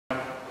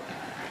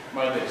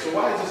my day. So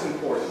why is this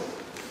important?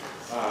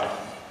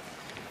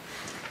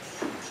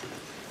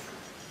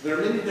 There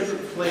are many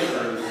different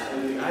flavors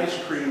in the ice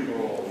cream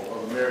bowl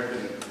of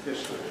American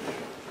history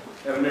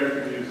and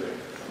American music.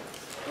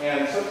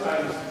 And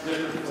sometimes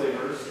different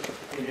flavors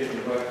can get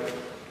neglected.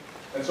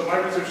 And so my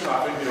research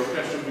topic, the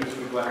orchestral music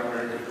of Black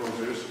American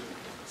composers,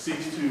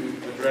 seeks to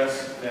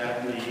address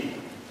that need.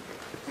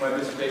 My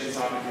dissertation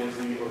topic is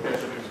the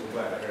orchestral music of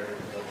Black American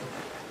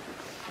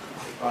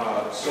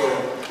composers. So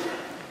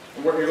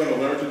what you're going to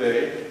learn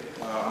today,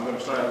 I'm going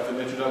to start out with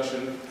an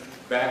introduction,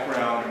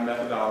 background, and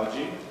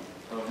methodology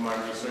of my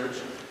research.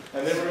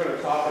 And then we're going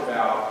to talk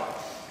about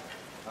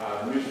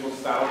the musical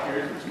style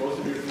period, which most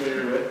of you are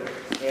familiar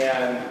with,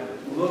 and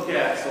look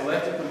at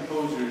selected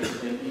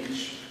composers in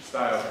each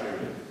style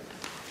period.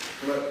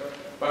 But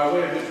by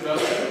way of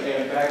introduction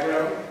and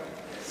background,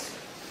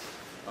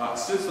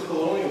 since the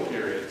colonial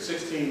period,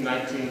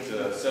 1619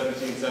 to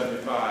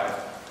 1775,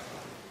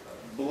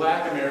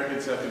 Black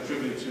Americans have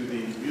contributed to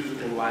the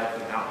musical life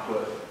and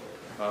output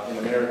in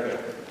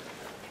America.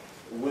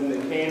 When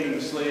they came in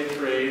the slave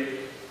trade,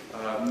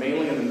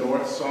 mainly in the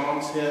North,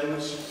 songs,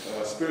 hymns,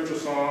 spiritual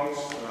songs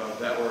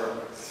that were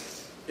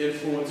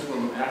influenced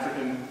from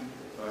African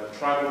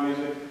tribal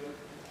music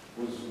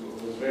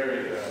was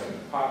very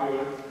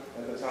popular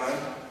at the time.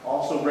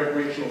 Also,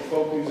 recreational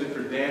folk music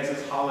for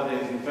dances,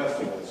 holidays, and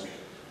festivals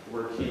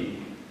were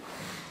key.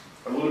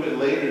 A little bit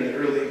later, in the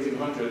early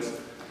 1800s,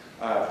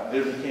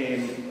 there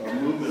became a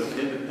movement of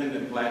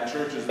independent Black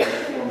churches that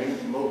were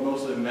forming,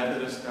 mostly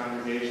Methodist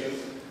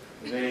congregations.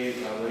 They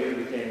later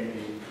became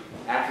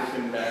the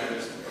African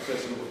Methodist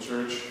Episcopal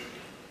Church,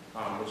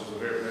 which is a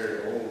very,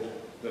 very old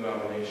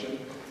denomination.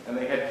 And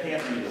they had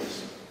camp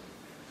meetings.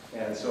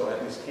 And so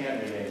at these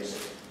camp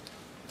meetings,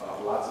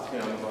 lots of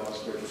hymns, lots of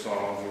spiritual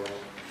songs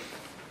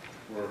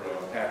were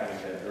happening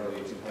in the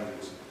early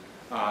 1800s.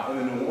 In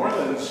the New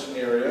Orleans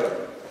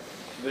area,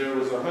 there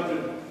was a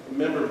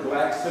 100-member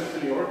Black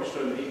Symphony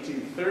Orchestra in the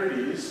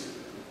 1830s,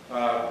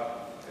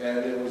 and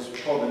it was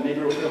called the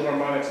Negro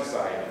Philharmonic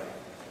Society.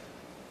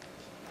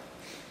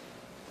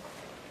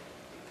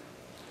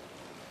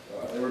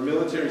 There were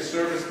military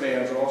service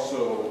bands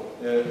also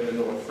in the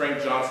North.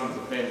 Frank Johnson's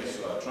a famous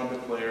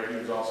trumpet player. He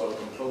was also a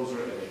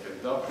composer and a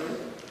conductor,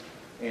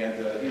 and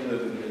he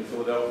lived in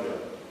Philadelphia.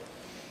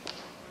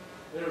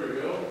 There we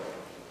go.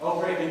 Oh,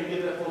 great. Can you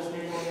get that full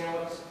screen for me,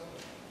 Alex?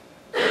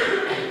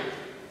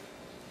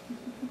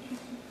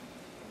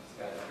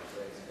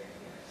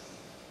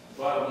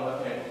 Bottom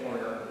left-hand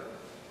corner,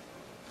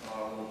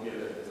 we'll get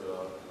it,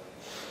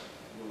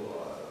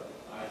 little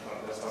icon,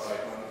 desktop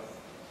icon.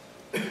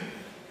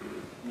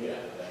 Yeah,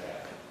 that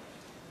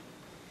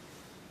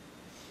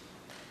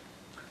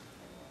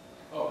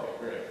guy. Okay,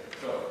 great.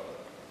 So,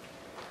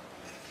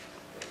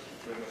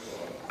 turn this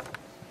on.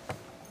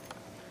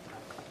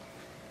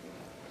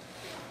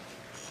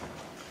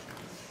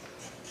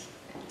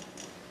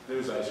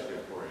 There's ice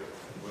cream for you.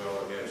 Well,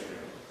 again, ice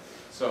cream.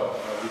 So,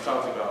 we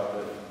talked about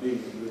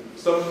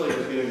some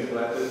flavors getting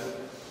neglected.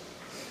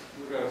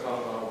 We're going to talk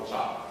about the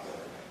chocolate.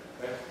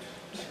 Okay?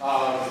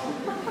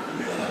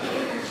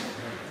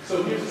 So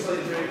here's the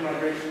slave trade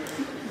migration.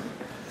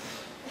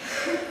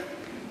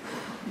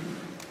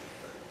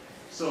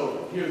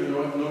 So here in the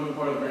northern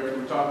part of America,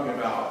 we're talking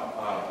about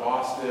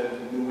Boston,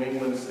 New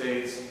England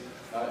states.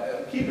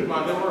 Keep in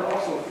mind, there were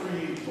also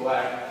free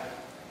Black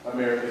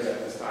Americans at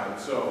this time.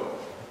 So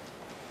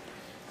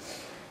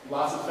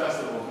lots of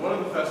festivals. One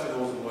of the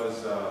festivals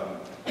was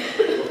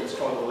what was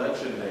called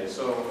Election Day.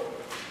 So,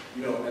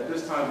 you know, at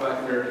this time,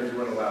 Black Americans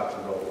weren't allowed to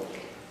vote,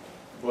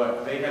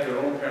 but they had their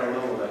own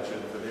parallel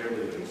election for their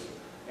leaders.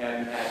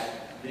 And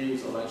at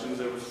these elections,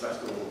 there was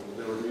festival,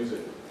 there was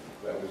music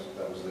that was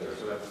there.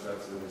 So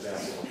that's an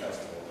example of a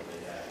festival that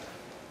they had.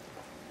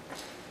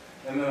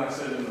 And then I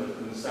said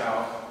in the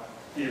South,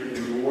 here in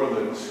New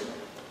Orleans,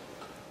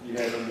 you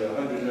had the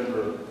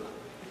 100-member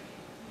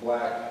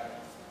Black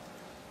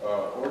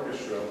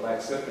orchestra,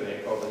 Black Symphony,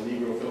 called the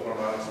Negro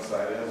Philharmonic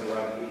Society. That was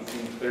around the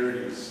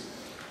 1830s.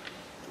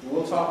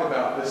 We'll talk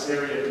about this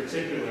area in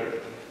particular.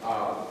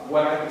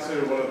 What I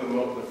consider one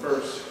of the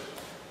first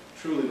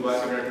truly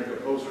Black American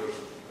composer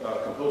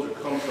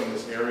comes from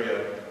this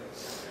area.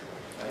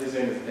 His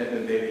name is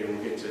Edmund Davey.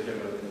 We'll get to him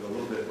in a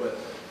little bit. But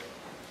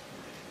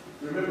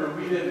remember,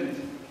 we didn't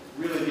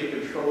really get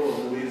control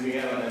of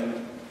Louisiana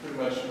and pretty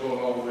much going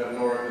all the way up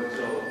north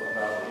until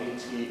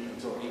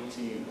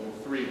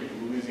 1803,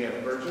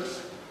 Louisiana Purchase.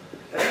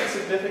 That's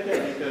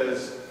significant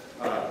because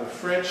the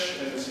French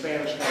and the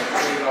Spanish kind of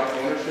traded off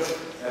ownership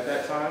at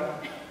that time.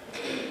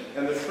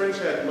 And the French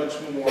had much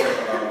more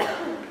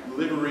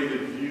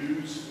liberated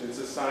views in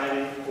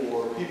society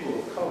for people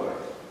of color.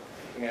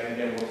 And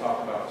again, we'll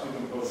talk about two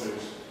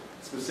composers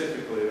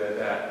specifically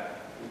that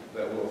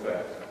will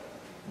affect.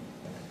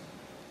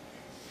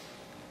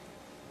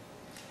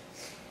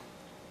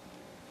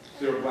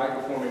 There were Black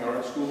performing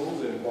arts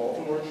schools in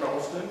Baltimore,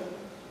 Charleston,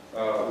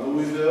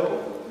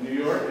 Louisville, New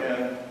York,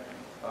 and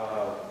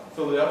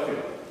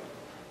Philadelphia.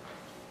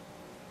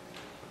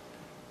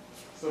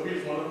 So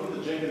here's one of them,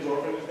 the Jenkins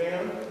Orphanage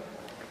Band.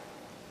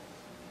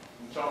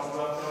 Charles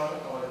left on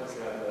it? Oh, this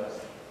guy does.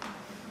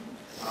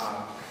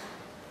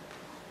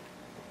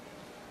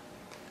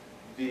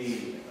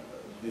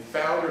 The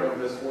founder of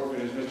this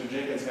orphanage, Mr.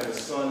 Jenkins, had a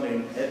son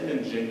named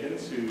Edmund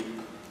Jenkins, who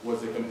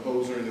was a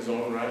composer in his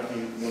own right.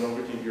 He went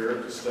over to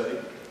Europe to study.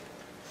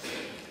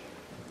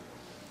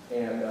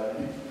 And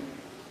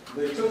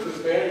they took this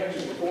band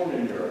to perform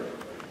in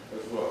Europe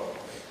as well.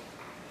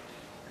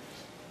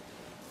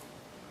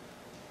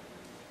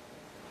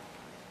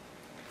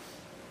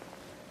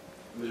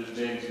 There's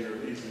James here.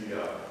 He's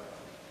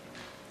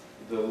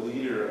the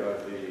leader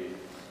of the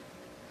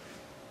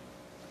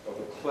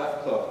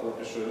Clef Club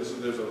Orchestra.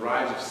 There's a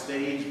rise of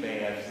stage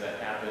bands that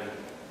happened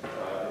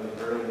in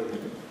the early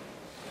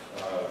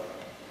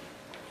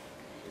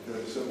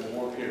during the Civil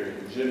War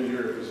period. Jim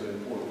Urick was an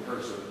important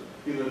person.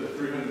 He led the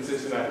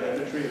 369th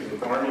Infantry, it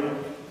was an Army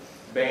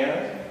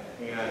band,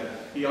 and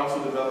he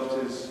also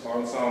developed his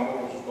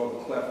ensemble, which was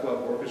called the Clef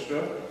Club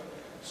Orchestra,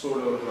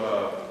 sort of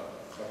a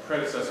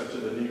predecessor to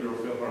the Negro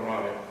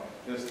Philharmonic,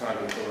 this time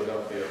in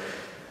Philadelphia.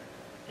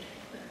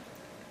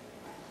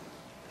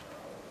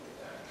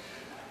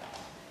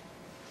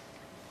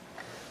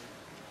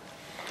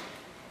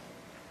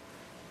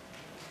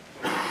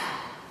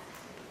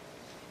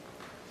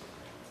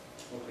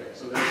 Okay,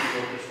 so there's the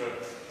orchestra.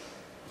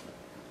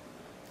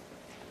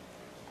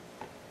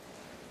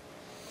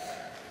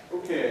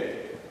 Okay.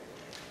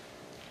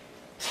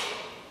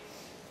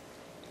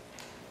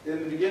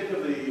 In the beginning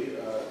of the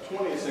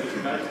 20th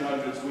century,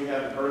 1900s, we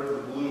had the birth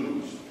of the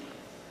blues.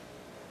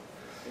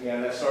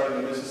 And that started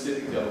in the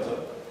Mississippi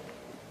Delta.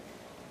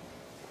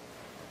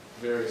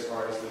 Various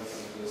artists.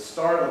 The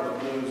start of the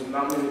blues,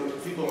 not many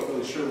people aren't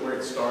really sure where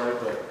it started,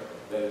 but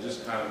that it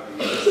just kind of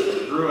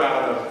grew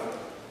out of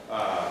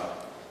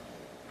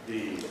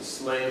the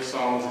slave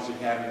songs that you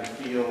have in the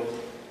field.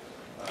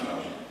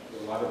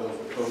 A lot of those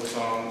were folk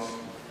songs.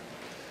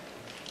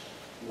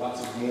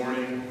 Lots of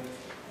mourning.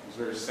 It was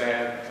very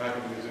sad type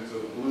of music. So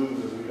the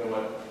blues, as we know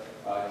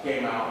it,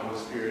 came out in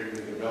this period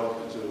and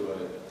developed into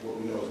what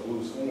we know as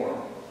blues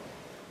form.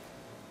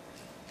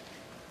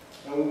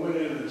 And we went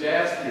into the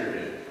jazz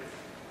period.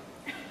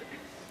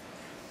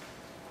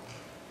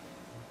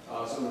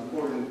 Some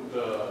important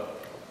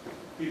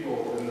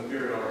people in the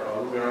period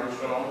are Louis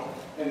Armstrong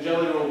and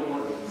Jelly Roll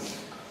Morton.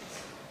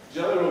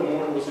 Jelly Roll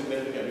Morton was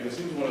significant because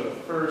he was one of the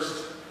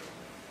first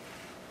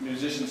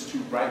musicians to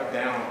write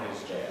down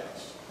his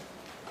jazz.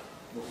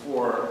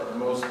 Before,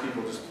 most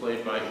people just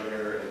played by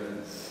ear and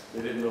then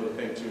they didn't really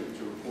think to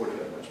record it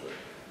that much. But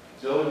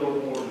Jelly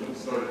Roll Morton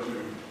started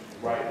to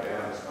write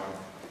down his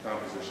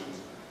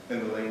compositions in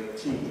the late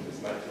teens,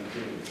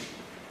 1910s.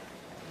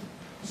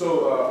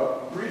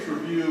 So a brief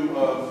review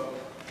of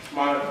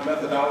my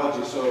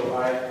methodology. So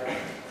I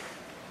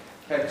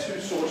had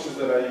two sources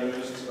that I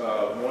used.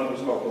 One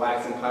was called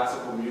Blacks in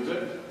Classical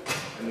Music,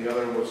 and the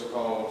other was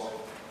called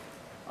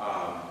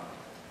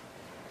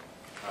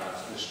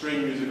The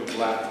String Music of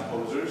Black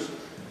Composers.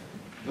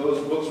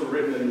 Those books were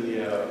written in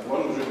the,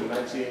 one was written in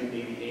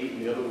 1988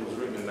 and the other one was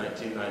written in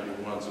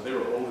 1991, so they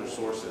were older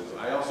sources.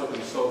 I also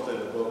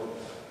consulted a book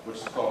which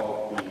is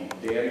called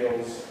the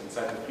Daniels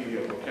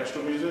Encyclopedia of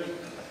Orchestral Music.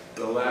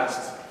 The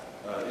last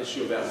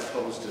issue of that was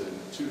published in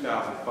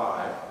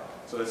 2005,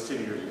 so that's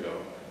 10 years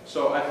ago.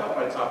 So I thought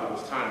my topic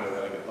was timely,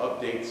 that I could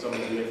update some of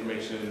the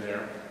information in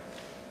there.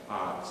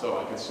 So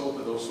I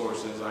consulted those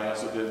sources. I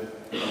also did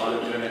a lot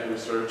of internet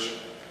research.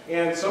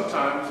 And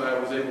sometimes I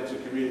was able to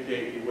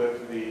communicate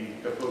with the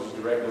composers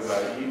directly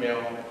via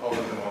email,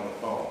 calling them on the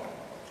phone.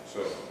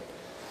 So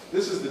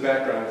this is the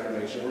background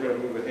information. We're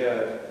going to move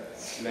ahead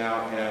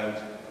now and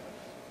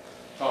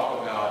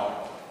talk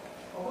about,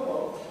 oh,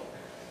 hello.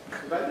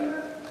 Did I do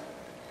that?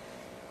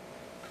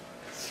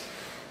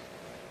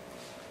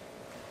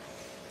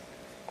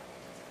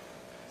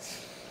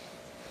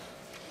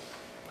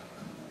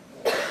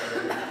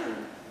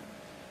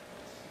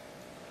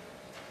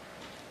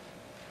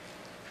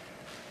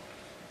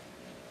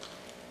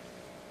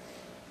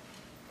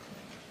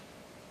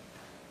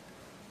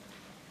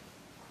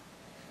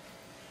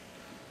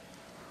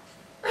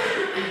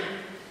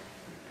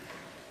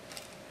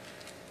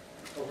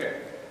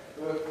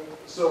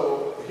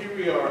 So here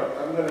we are.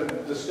 I'm going to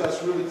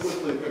discuss really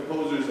quickly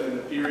composers and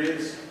the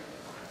periods.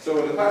 So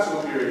in the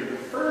classical period, the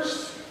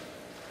first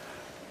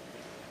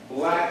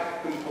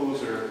black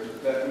composer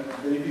that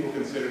many people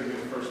consider to be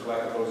the first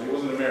black composer, he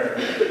was an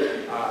American,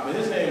 but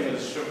his name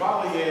is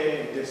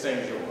Chevalier de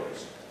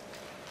Saint-Georges.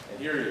 And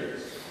here he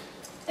is.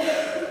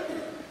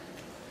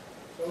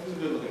 So he's a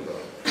good-looking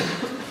brother.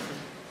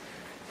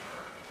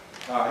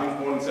 He was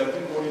born in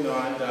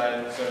 1749, died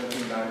in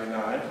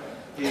 1799.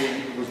 He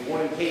was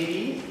born in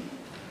Haiti.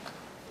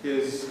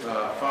 His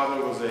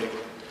father was a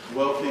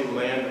wealthy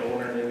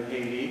landowner in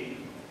Haiti.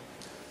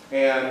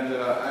 And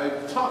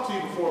I've talked to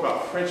you before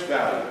about French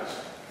values.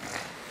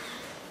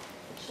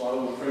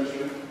 Swallow the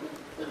Frenchman.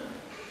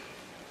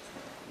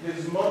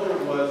 His mother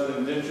was an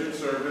indentured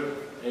servant,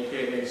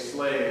 aka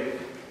slave,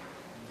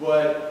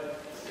 but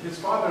his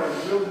father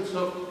really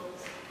took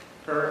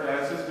her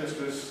as his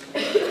mistress,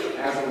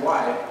 as a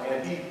wife,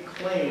 and he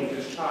claimed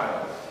his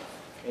child.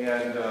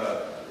 And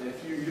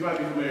if you might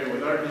be familiar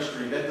with our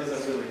history, that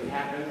doesn't really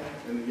happen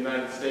in the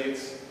United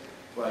States.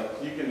 Like,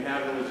 you can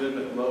have a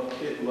legitimate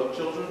love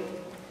children,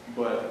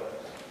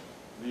 but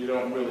you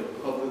don't really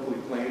publicly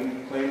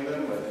claim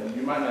them, and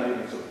you might not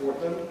even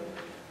support them.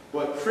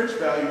 But French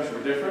values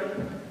were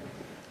different.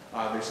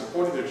 They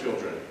supported their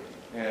children,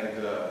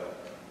 and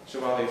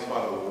Chevalier's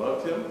father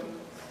loved him,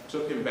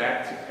 took him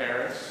back to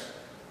Paris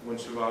when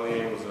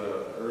Chevalier was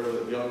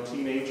a young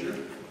teenager,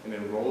 and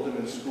enrolled him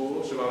in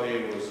school.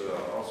 Chevalier was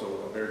also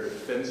a very good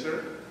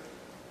fencer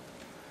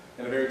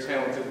and a very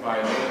talented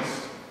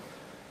violinist.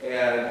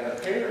 And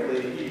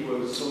apparently he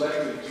was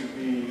selected to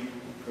be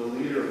the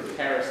leader of the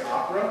Paris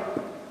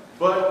Opera,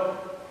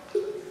 but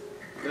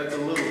that's a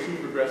little too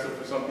progressive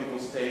for some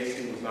people's taste.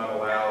 He was not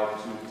allowed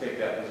to take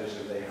that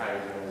position. They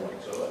hired no one.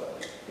 So,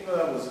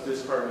 that was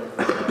disheartening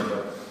for him,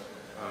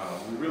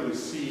 but we really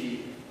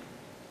see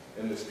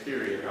in this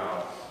period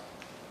how,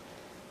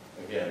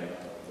 again,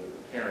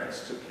 the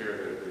parents took care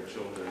of their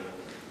children,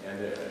 and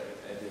in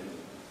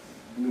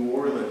New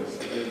Orleans,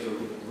 there's a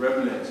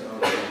remnant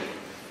of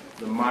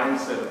the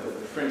mindset, of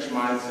the French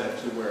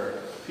mindset, to where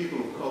people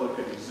of color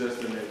could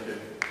exist and they could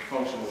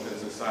function within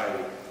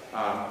society.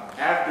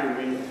 After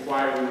we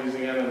acquired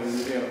Louisiana and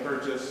Louisiana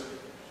Purchase,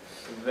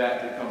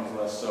 that becomes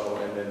less so,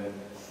 and then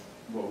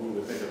what we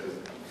would think of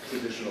as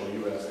traditional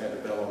U.S.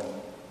 antebellum,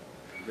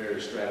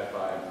 very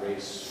stratified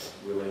race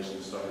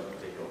relations started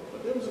to take over.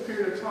 But there was a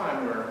period of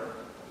time where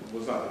it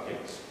was not the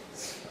case.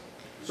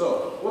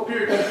 So, what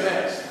period comes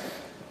next?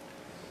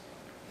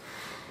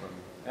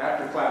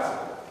 After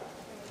classical.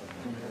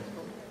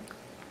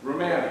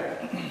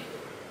 Romantic.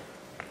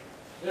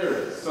 There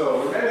it is.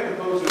 So, Romantic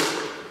composers,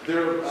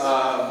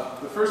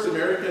 the first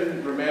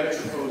American Romantic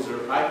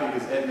composer, I think,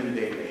 is Edmund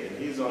Davey, and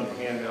he's on the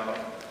handout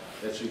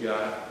that you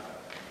got.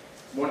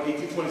 Born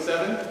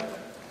 1827,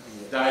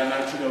 died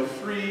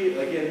 1903.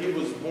 Again, he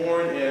was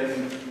born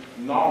in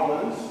New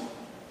Orleans.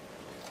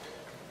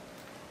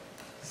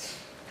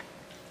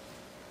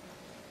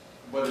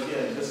 But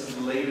again, this is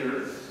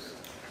later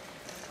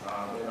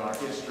in our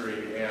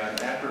history, and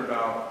after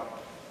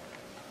about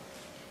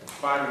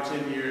 5 or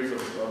 10 years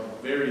of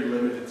very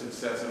limited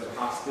success, there was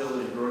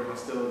hostility, growing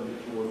hostility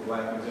toward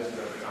black musicians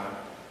at the time.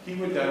 He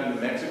went down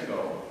to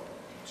Mexico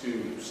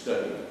to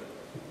study,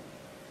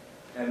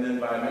 and then he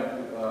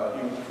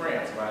went to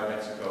France via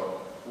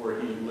Mexico, where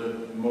he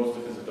lived most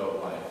of his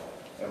adult life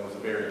and was a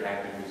very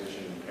active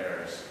musician in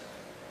Paris.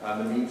 In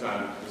the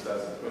meantime, just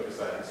as a quick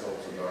aside, he sold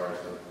cigars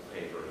to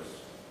pay for his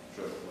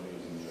trip when he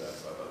was in the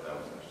U.S. So I thought that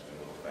was an interesting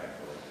little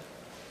factoid.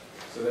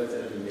 So that's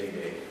Edmund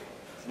Davey.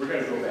 We're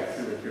going to go back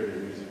through and hear their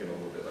music in a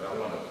little bit, but I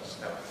want to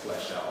just have to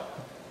flesh out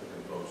the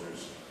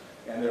composers.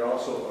 And they're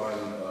also on,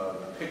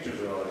 the pictures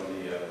are on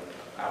the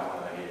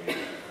outline I gave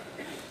you.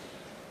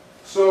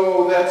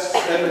 So that's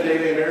Edmund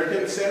Davey,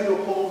 American. Samuel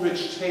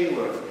Coleridge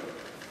Taylor,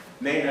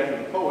 named after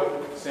the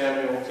poet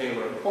Samuel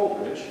Taylor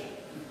Coleridge,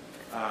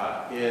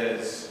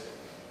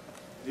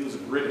 he was a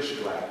British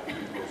black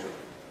composer.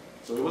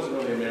 So he wasn't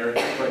really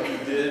American, but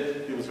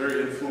he was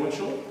very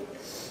influential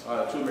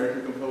to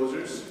American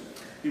composers.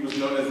 He was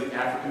known as the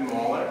African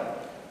Mahler.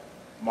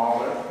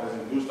 Mahler, as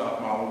in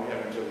Gustav Mahler. We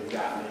haven't really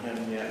gotten to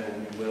him yet, but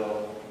we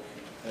will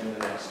in the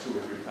next 2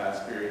 or 3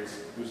 class periods.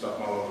 Gustav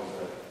Mahler was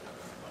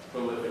a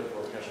prolific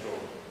orchestral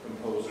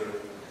composer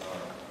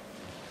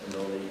in the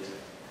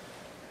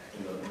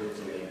mid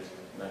to late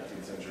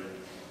 19th century.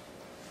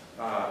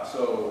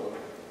 So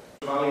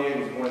Chevalier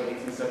was born in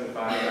 1875,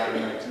 died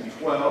in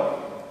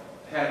 1912.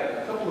 Had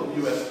a couple of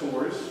U.S.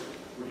 tours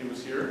where he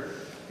was here.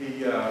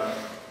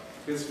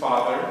 His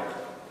father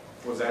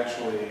was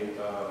actually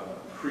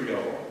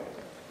Creole,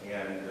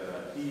 and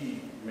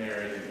he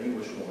married an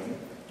English woman,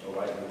 a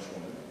white English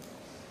woman.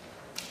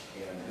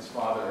 And his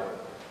father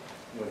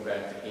went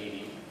back to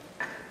Haiti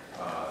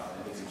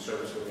and did some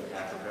service work in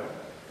Africa.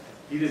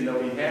 He didn't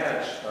know he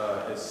had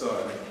his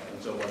son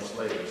until much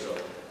later. So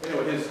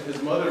anyway,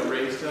 his mother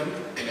raised him,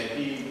 and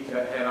he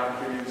had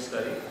opportunity to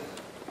study.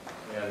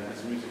 And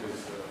his music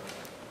is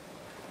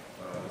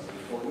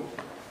important.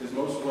 His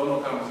most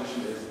well-known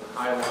composition is the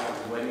High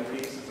Life Wedding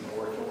Piece. It's an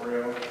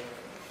oratorio.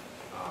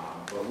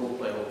 But we'll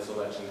play a little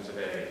selection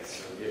today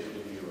to give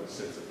you a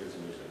sense of his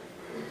music.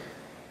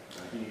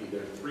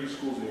 There are 3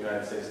 schools in the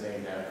United States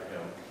named after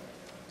him.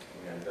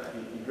 And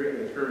he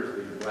greatly encouraged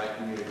the black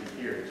community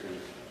here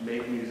to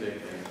make music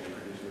and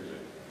produce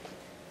music.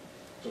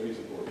 So he's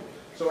important.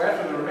 So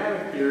after the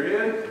Romantic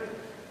period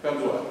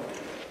comes what?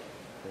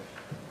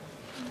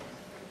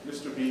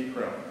 Mr. B.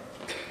 Crumb.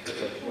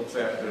 What's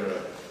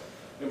after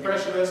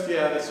Impressionist?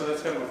 Yeah, so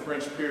that's kind of a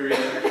French period.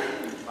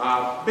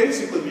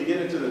 Basically, we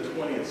get into the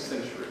 20th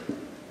century.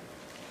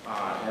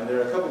 And there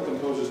are a couple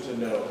composers to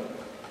know.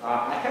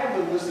 I have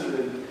them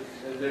listed,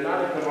 they're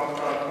not in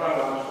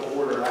chronological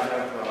order. I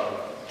have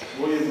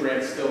William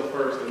Grant Still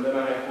first, and then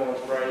I have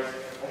Florence Price.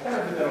 I kind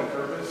of did that on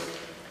purpose.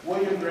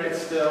 William Grant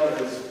Still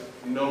is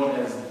known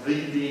as the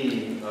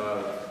dean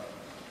of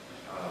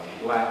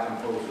black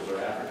composers or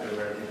African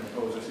American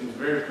composers. He was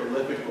very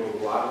prolific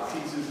with a lot of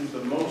pieces. He's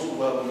the most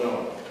well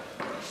known.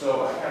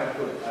 So I kind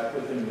of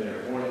put him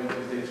there. Born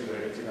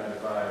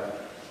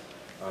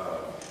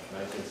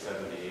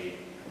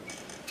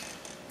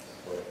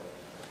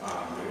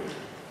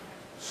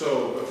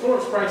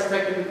Price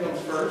technically comes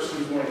first. He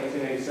was born in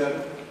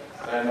 1887,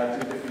 died in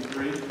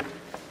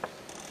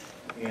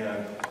 1953.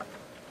 And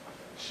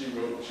she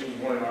was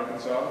born in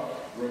Arkansas,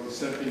 wrote the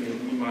Symphony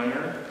in E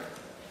minor,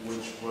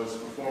 which was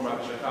performed by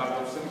the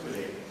Chicago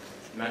Symphony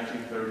in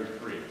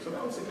 1933. So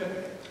that was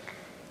significant.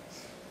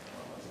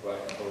 That's a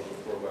black composer,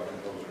 poor black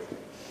composer.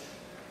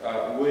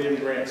 William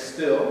Grant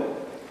Still,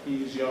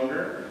 he's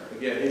younger.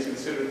 Again, he's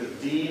considered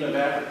the dean of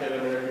African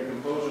American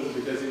composers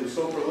because he was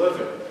so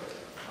prolific.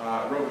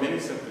 Wrote many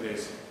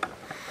symphonies.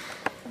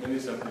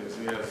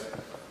 He has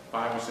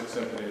 5 or 6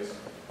 symphonies.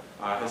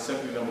 His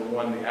Symphony No.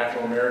 1, the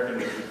Afro-American,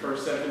 was the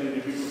first symphony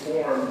to be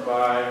performed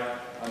by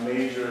a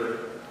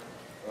major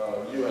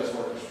U.S.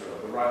 orchestra,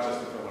 the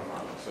Rochester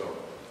Philharmonic, so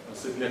a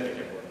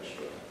significant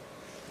orchestra.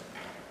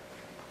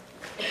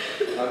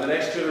 The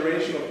next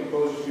generation of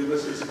composers,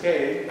 Ulysses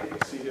Kay,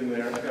 see him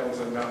there, that was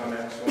a Mountain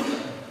Max one.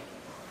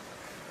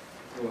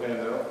 Little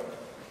handout.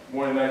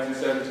 Born in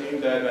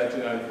 1917, died in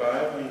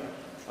 1995.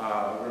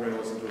 We're going to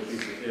listen to a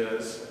piece of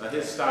his.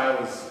 His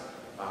style is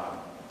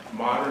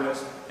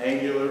modernist,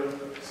 angular,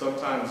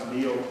 sometimes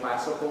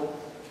neoclassical.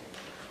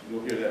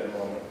 You'll hear that in a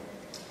moment.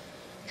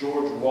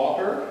 George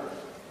Walker,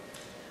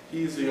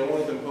 he's the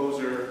only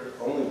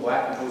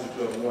black composer to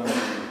have won the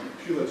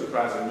Pulitzer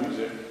Prize in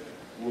Music.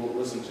 We'll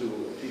listen to a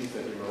piece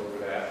that he wrote for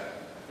that.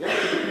 Yeah,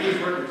 he's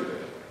working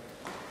today.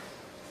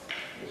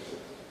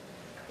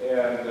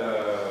 And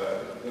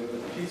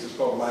the piece is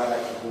called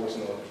Lilacs for Voice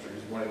and Orchestra. He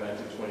was born in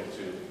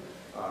 1922.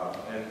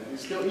 And he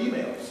still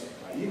emails.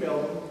 I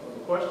emailed him with a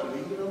question. He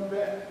emailed me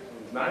back.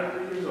 He's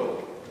 93 years old.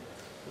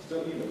 He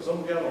still emails.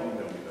 Some guy don't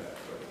email me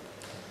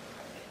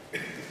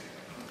back.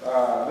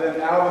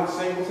 Then Alvin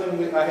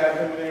Singleton, I have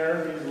him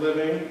there. He's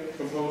living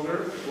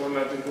composer, born in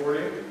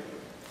 1940.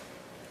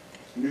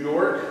 New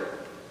York.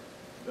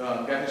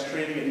 Got his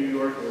training at New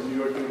York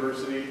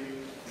University.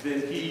 Then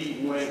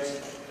he went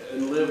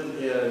and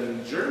lived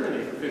in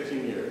Germany for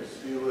 15 years.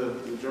 He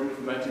lived in Germany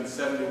from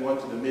 1971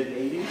 to the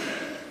mid-80s.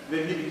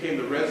 Then he became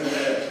the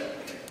resident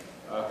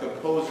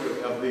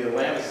composer of the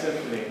Atlanta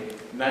Symphony,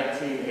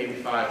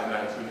 1985 to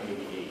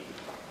 1988.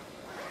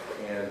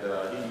 And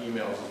he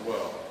emails as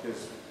well.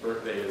 His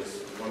birthday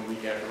is 1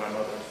 week after my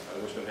mother's. I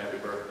wished him happy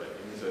birthday.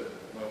 And he said,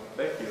 well,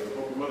 thank you. I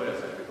hope your mother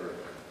has a happy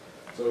birthday.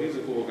 So he's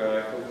a cool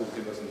guy. Hopefully we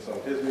can listen to some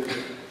of his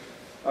music.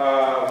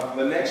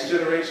 The next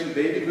generation,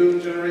 baby boom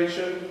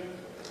generation,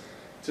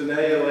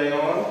 Tenaya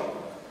Leon.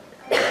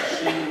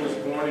 She was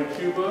born in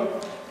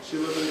Cuba. She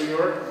lived in New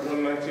York, born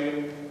in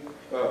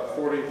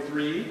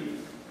 1943,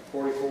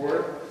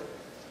 44.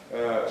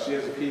 She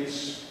has a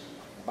piece,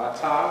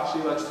 Bata. She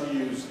likes to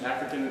use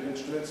African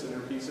instruments in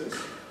her pieces.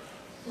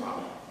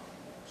 Wow.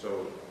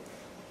 So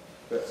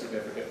that's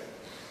significant.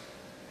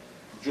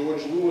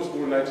 George Lewis,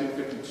 born in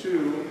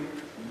 1952,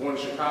 born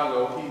in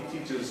Chicago. He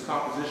teaches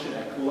composition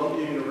at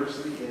Columbia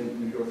University in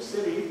New York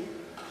City.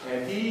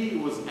 And he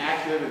was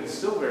active and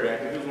still very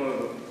active. He was one of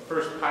the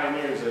first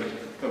pioneers in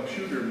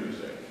computer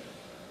music.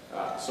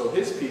 So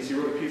his piece, he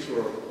wrote a piece for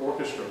an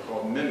orchestra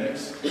called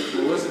Mimics.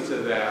 We'll listen to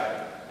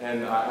that,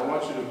 and I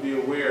want you to be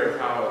aware of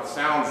how it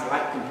sounds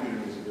like computer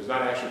music. There's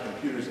not actually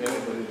computers in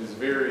it, but it is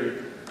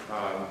very,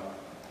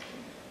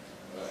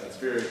 it's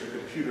very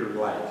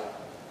computer-like,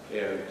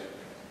 and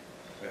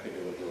I think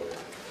you'll enjoy it.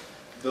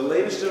 The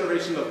latest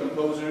generation of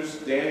composers,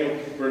 Daniel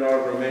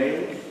Bernard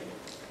Romain,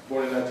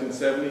 born in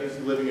 1970, he's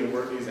living and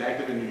working, he's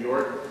active in New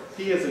York.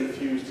 He has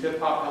infused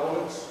hip-hop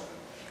elements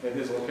in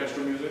his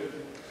orchestral music.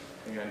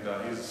 And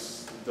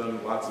he's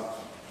done lots of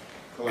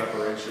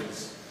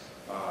collaborations,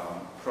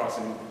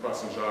 crossing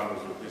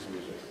genres with his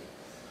music.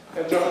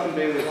 And Jonathan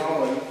Bailey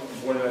Holland,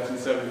 born in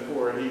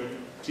 1974, he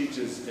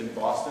teaches in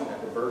Boston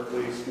at the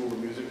Berkeley School of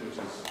Music, which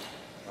is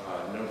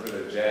known for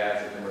their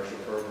jazz and commercial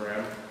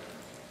program.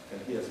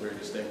 And he has a very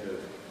distinctive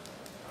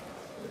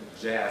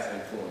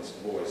jazz-influenced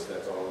voice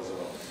that's all his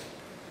own.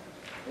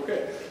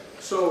 Okay,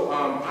 so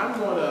I'm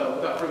going to,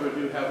 without further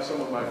ado, have some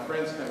of my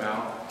friends come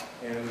out,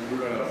 and we're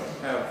going to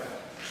have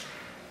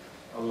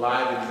a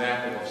live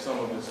example of some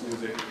of this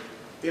music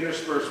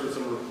interspersed with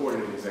some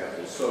recorded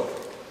examples. So,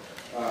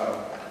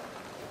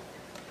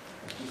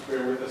 just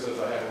bear with us as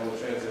I have a little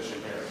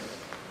transition here.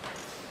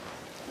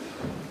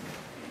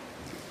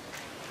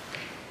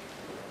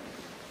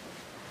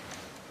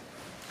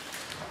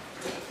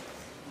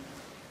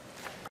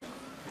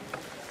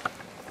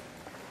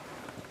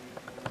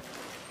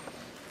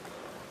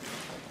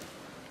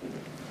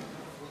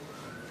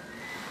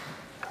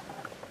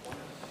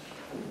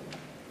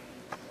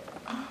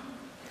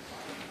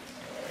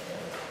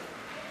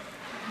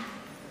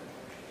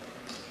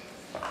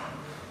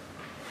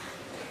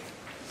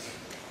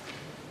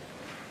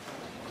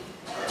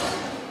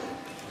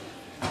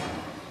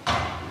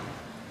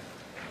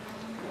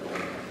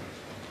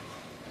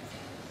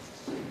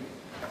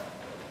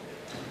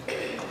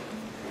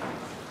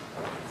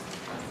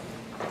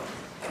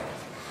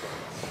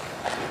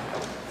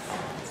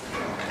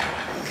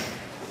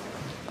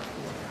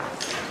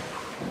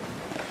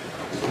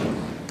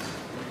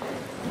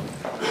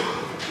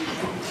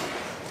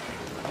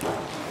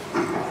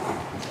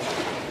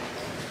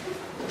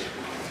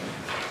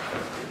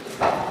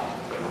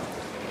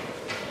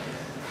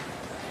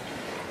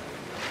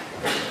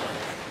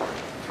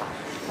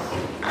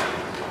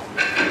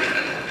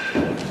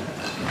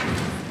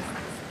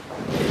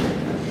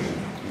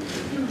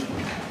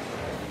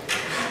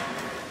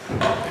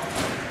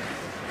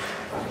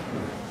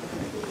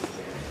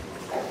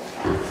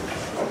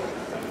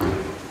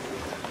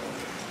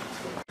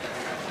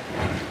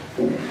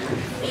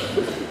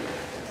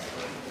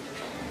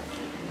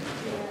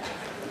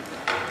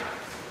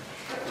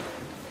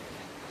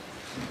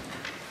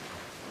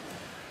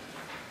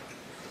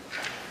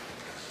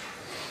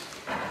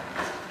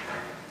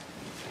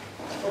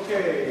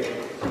 Okay.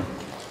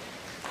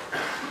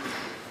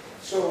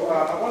 So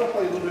I want to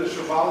play a little bit of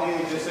Chevalier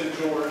de St.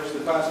 George, the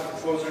classical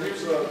composer.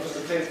 Here's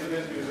just a taste of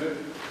his music.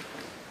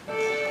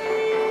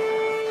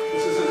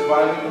 This is his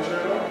violin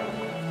concerto.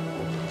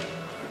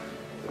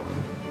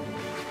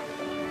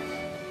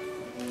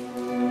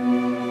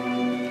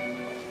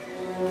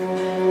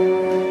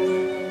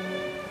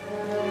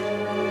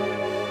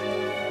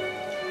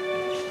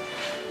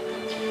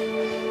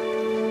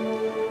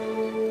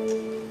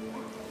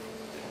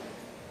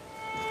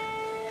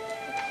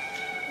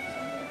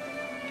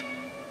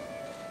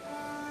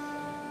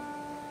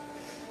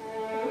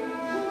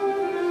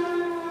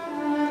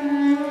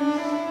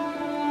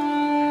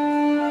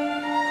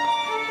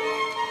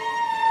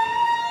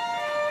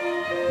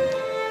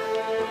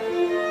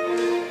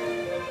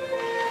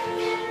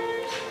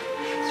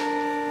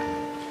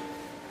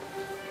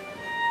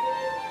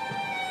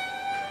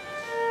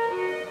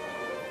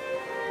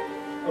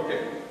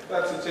 Okay,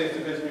 that's a taste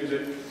of his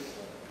music.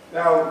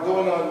 Now,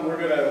 going on, we're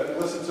going to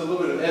listen to a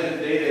little bit of Evan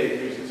Day's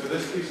music. So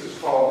this piece is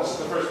called, this is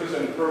the first piece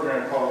in the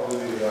program called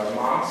the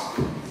Mosque,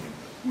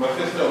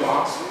 Mephisto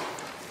Mosque.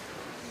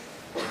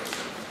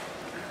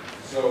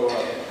 So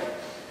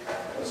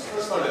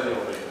let's start at the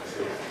opening.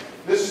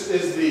 This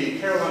is the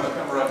Carolina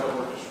Camerata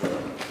Orchestra.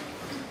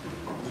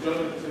 Would you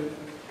like to see?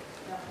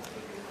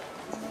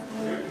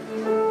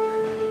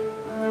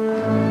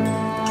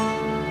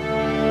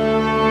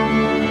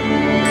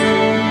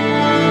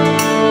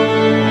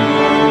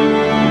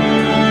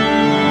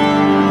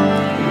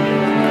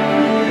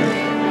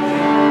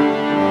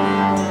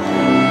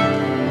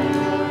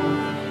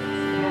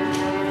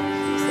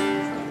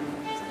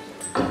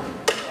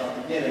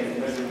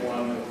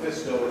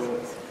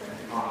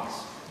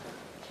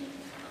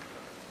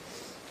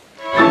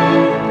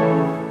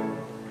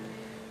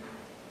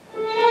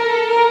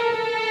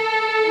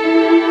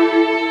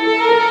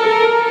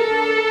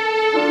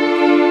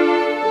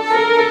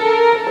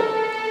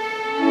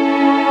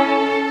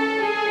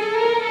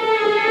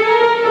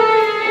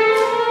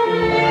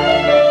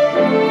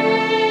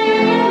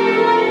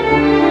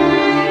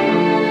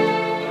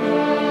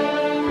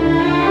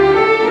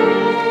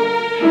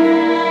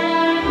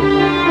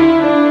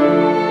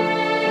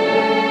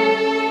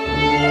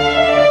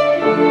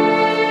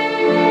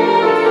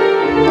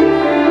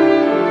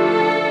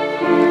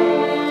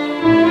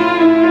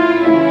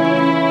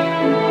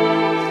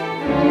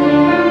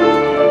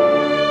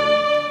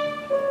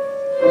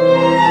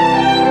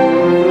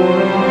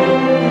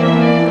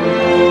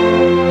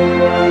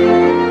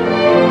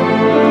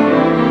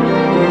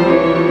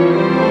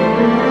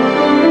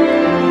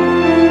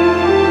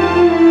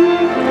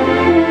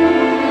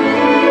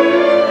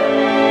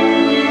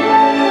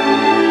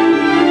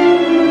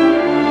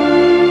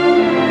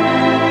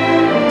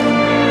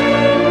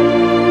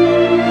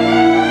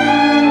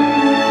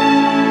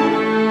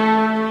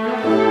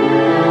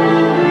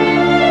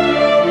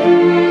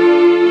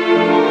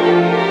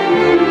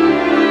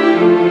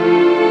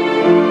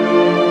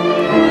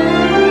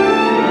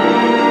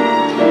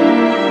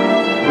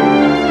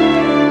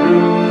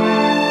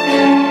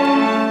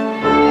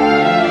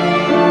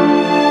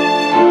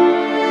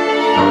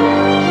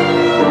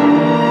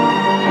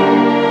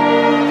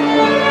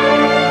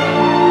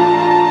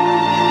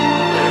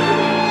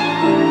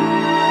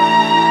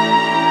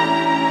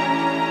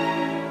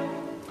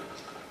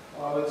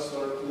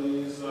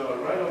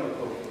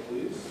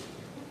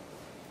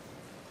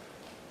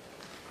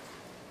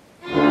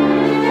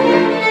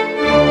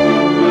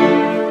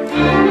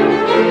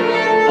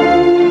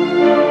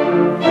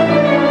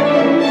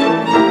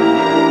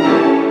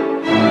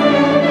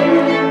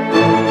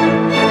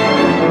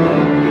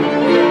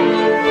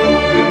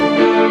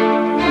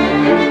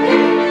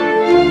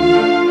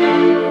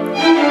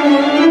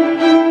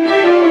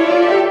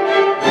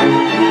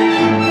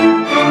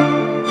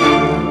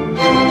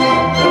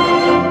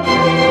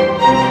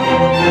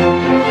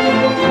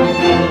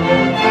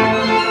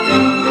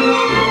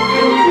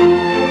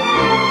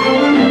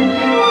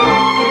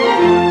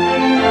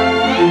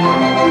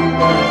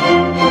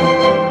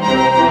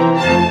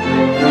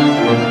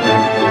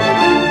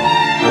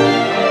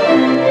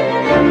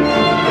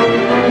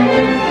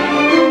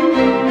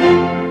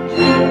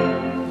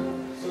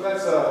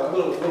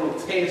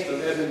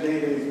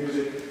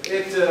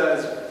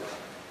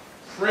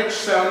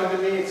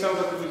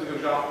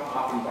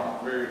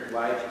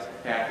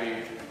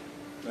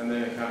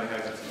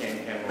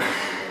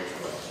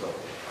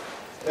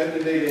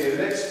 The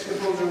next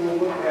composer we'll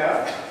look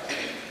at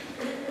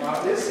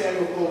is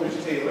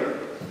Taylor,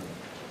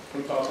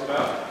 we talked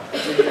about,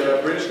 the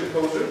British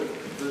composer.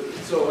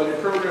 So on your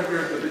program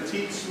here is the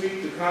Petite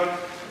Suite, the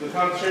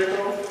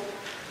Concerto,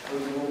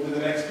 will be the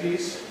next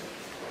piece.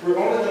 We're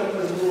only going to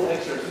play a little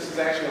excerpt. This is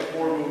actually a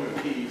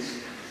 4-movement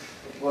piece,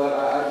 but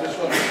I just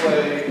want to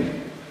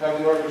have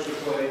the orchestra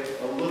play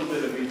a little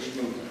bit of each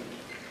movement.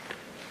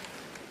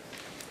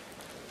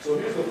 So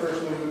here's the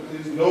first movement,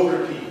 please. No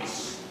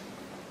repeats.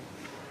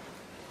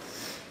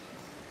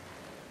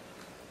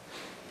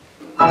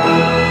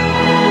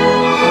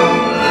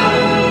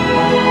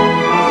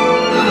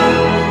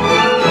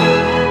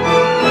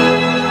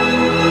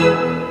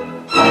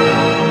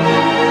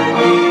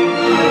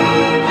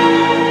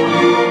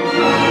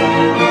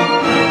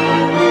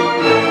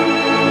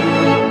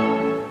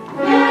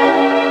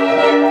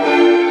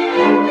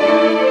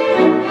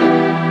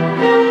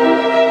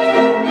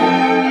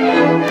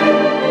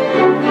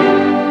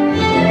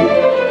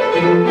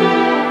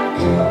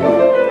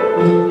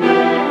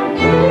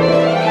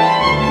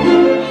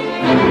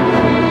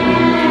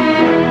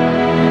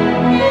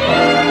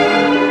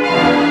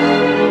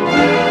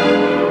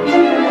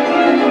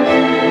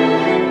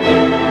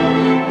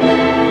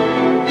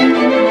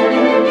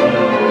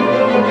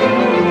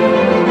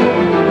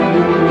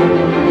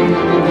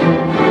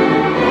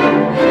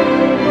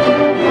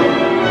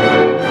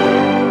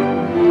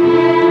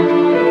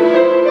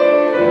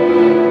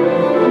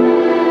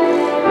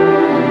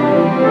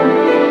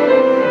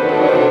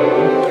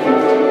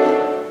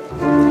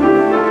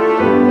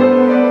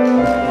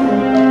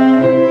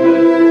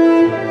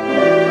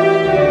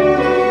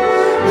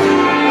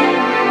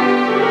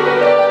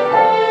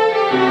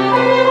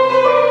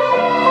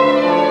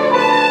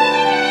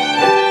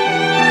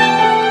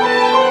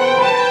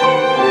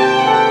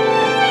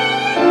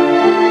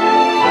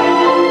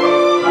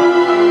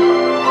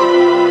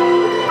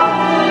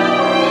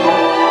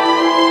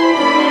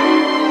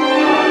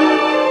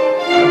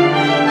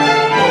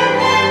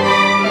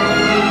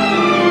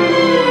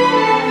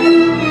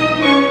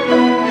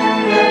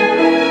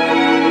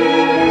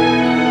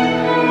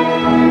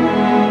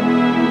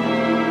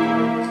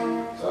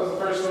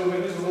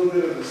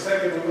 prelude of the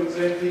second movement,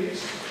 same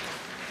piece.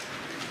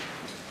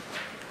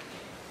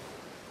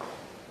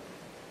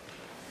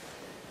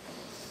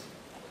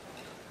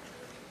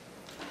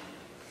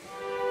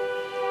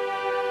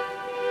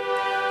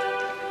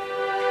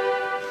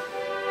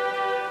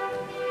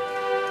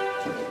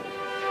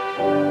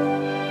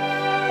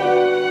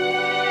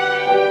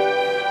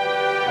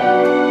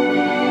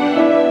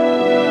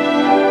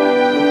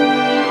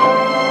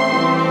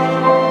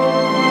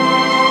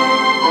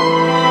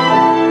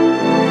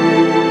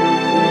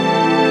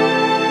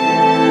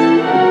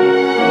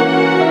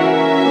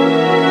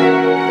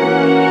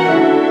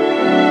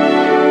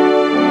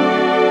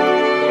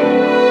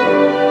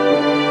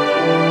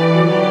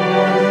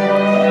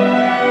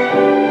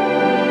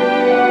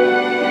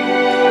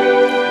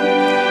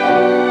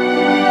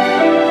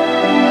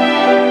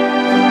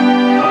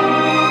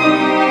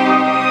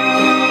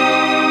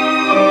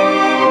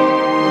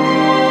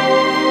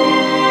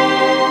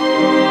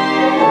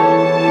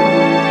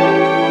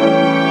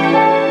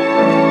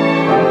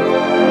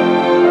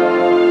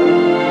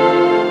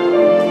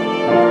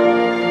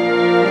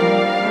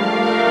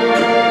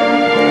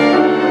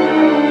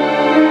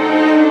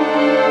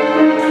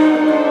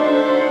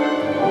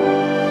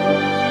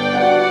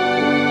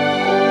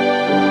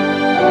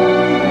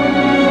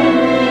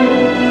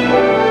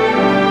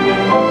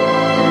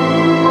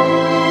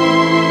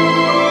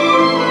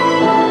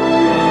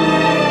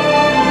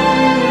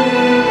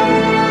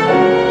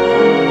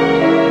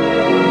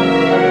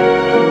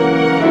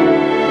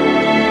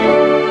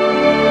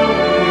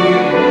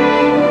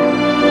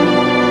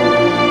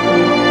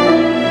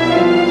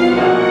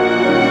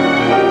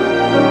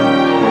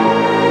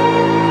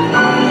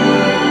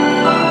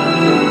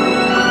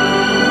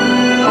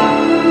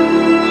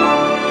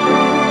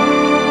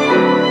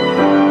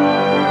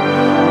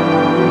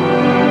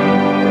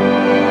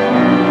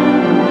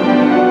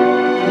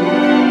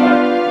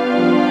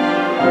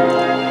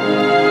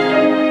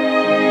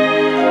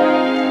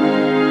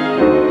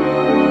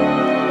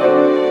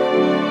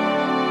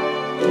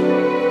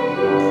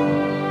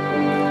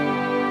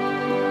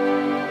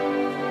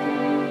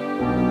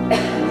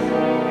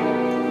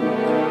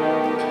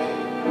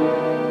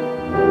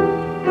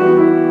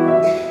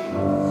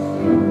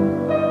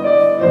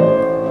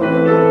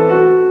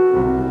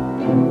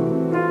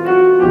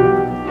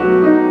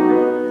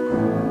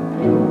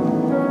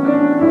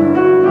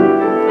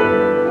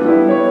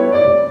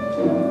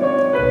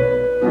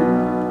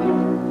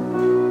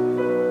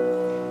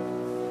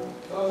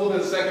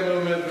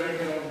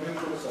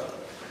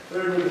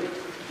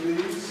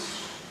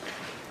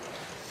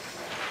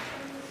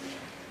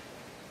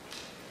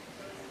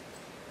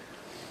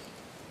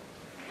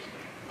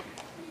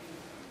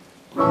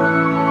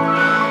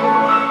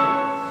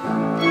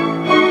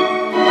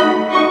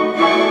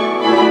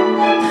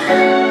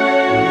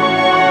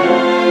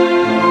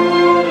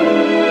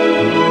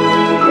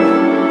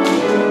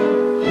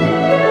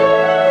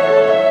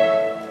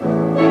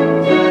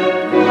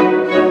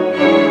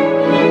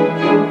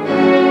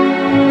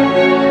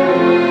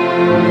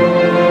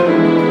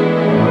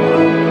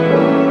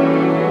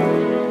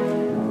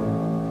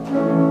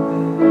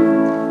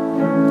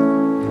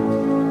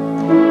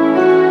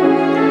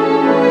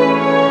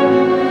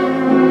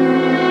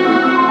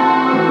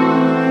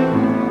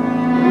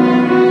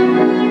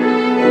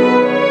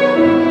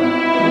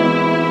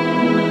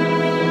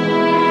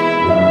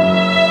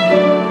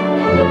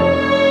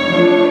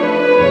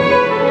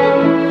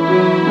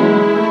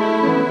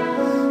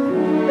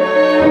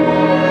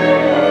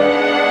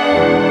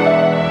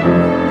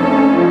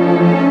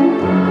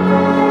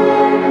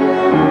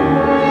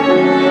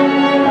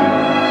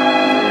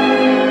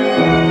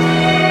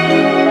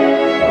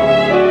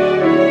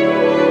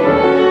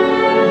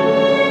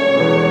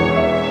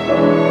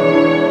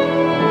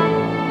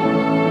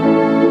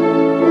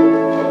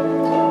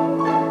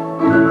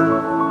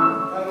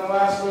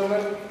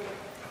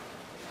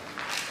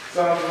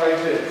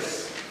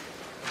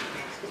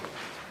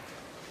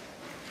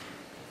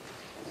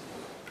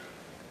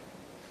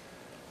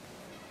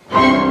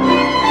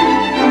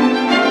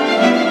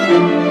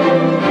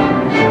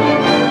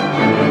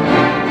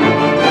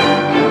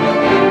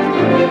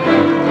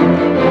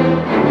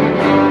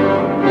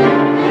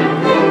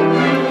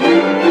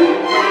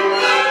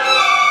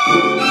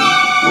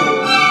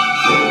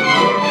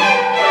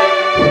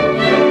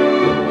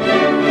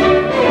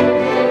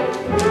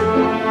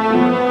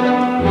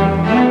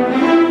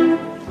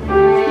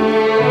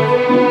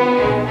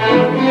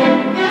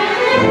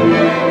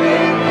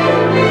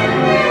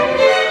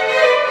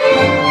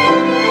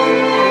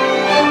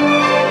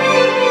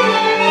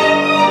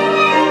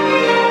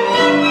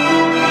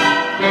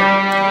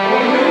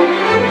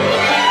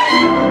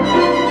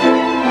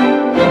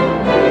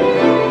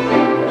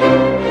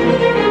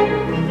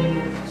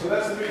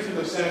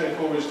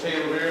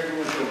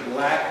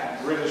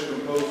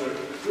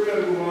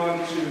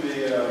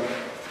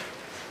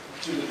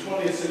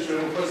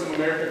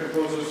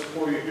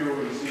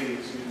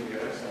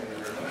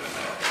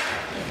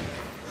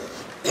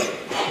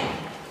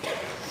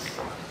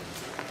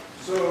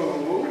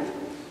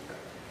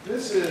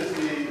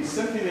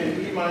 Symphony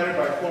in E minor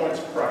by Florence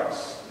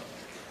Price.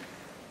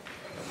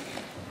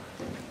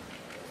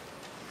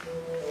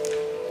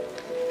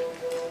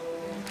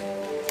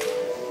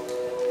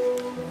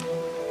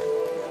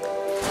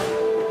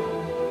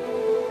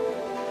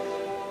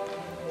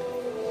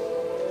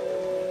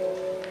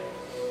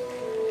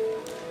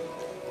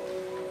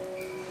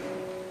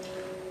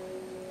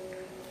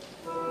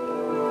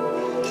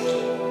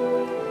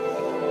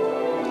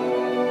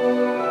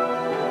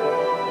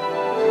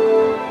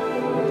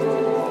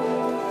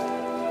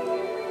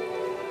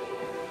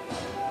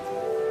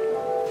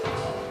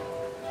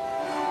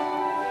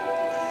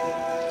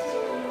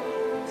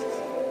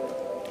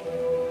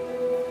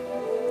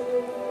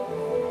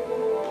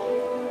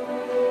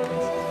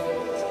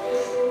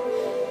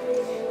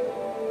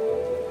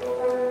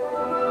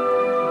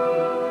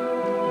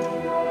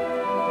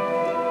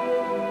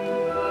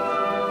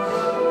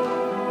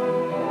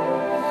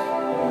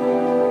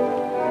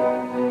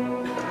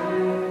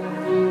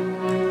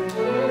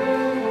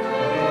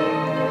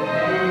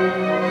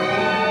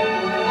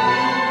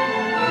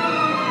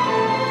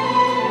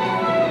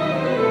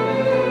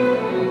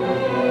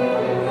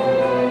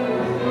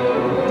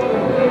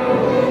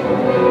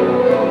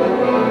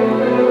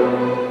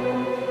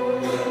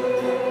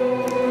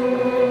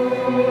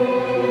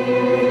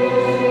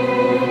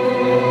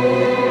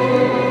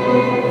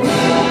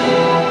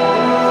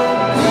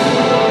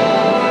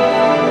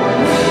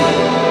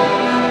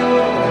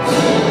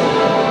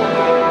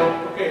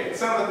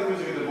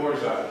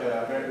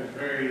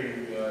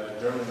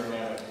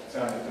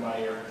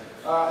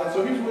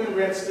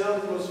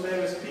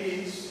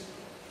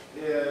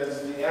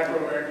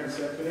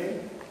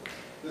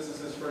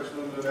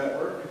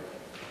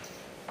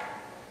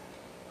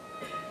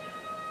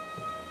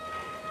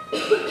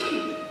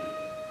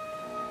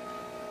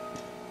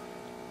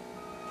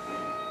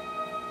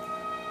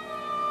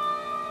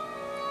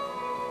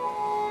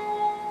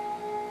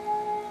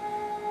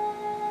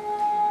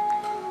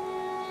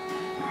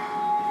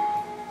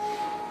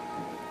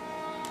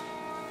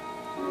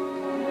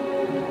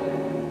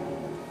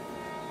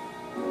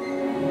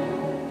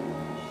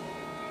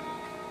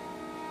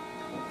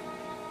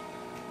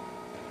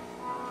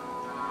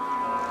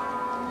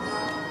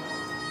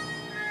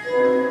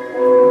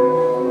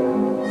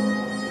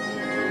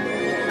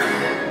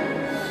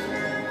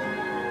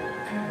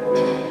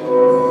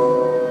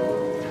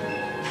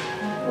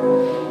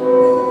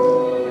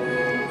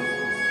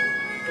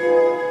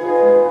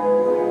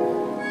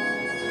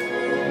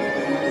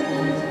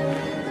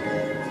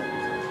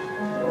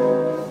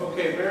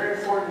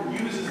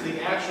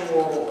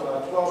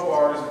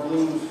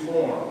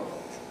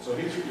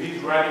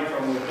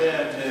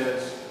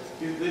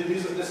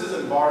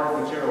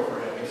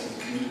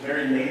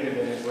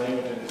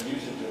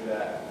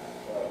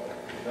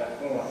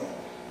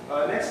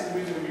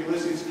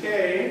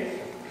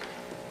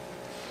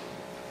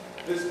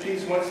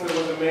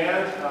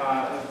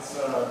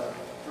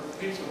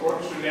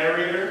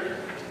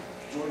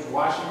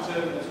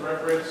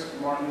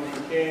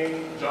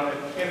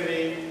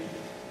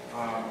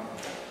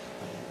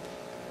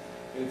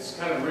 It's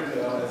kind of written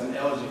as an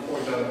elegy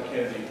for John F.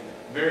 Kennedy.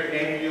 Very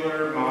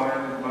angular,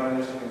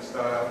 modernistic in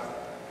style,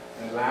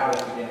 and loud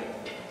at the beginning.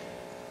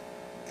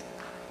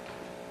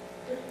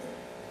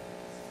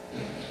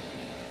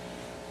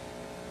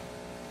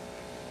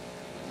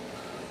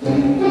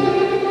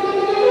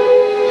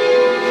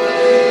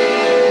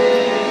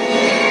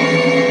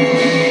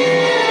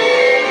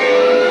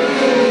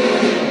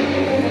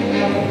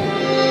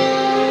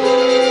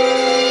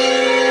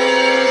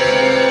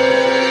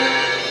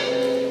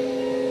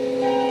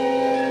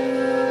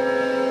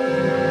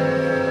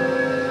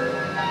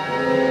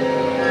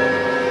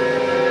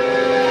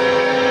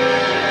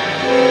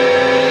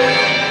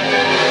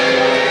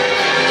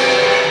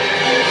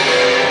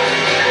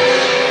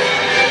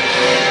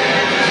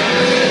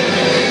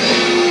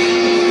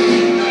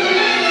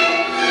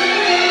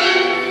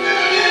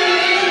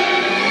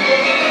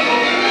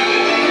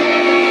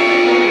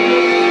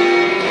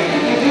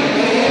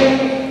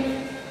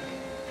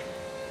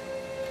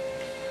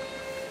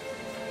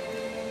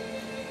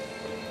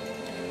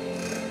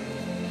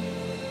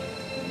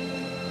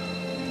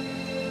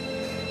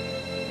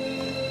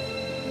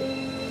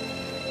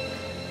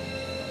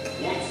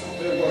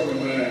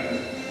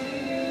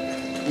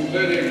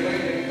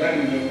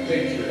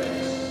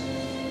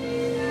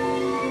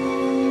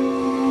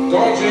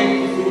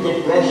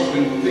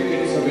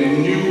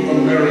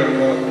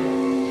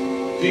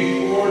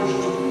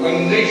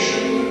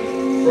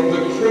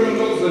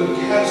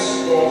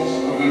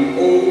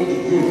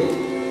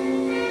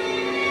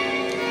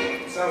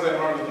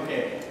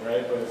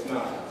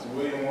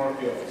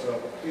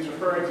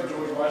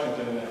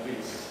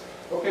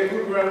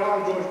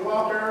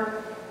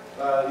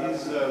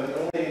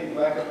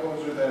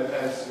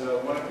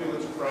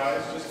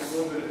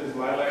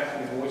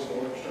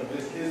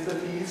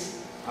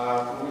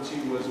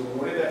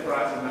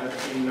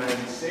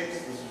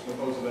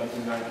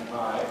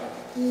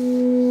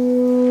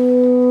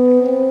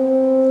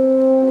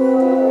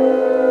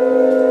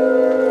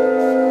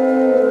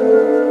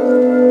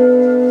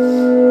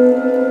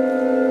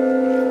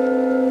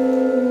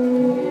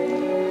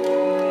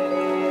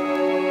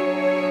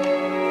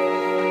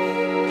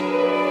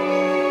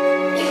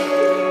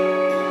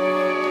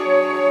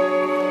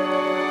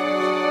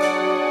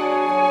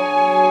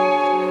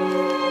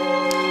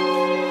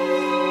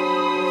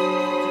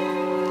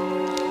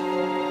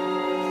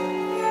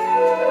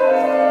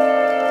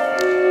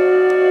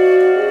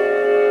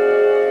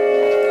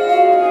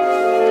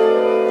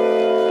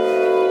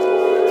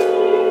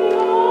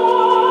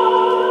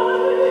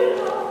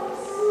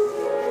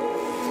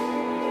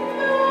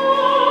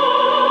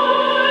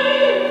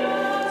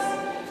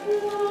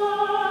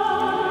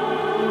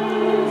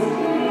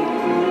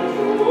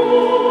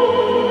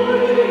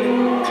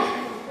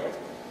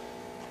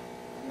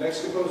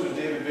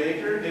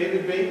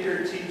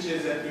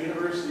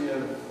 University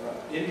of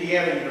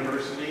Indiana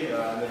University, in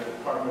the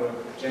Department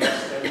of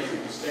Jazz Studies, a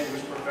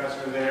distinguished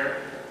professor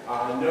there,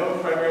 known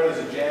primarily as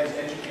a jazz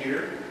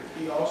educator.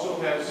 He also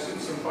has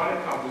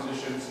symphonic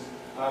compositions.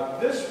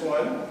 This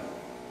one,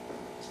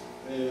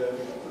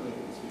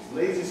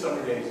 Lazy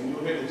Summer Days, and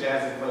you'll hear the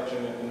jazz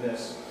inflection in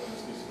this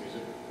piece of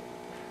music.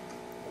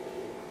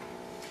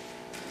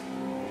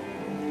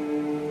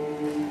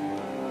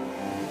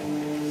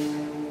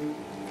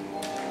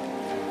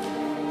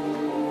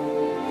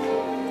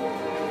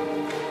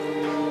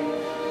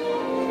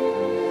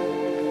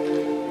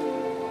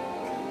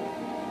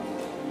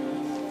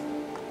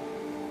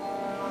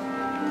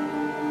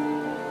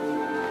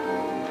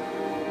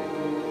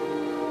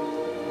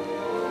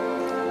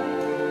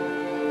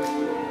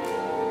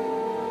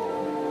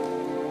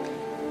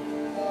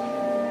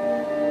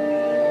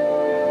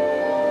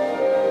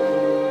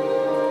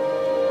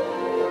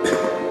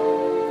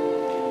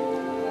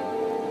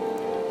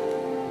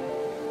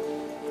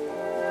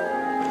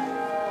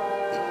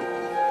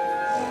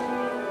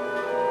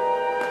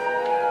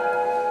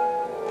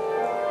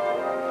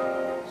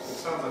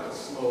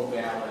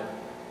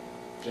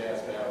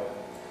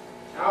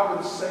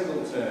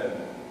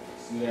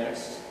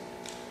 Next.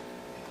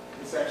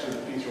 It's actually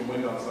the piece from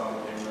Wind Ensemble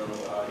they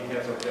wrote. He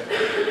has orchestral.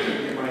 I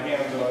didn't get my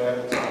hands on it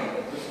at the time,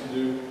 but this will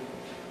do.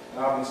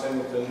 Alvin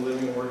Singleton,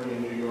 living and working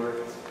in New York,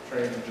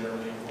 trained in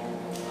Germany.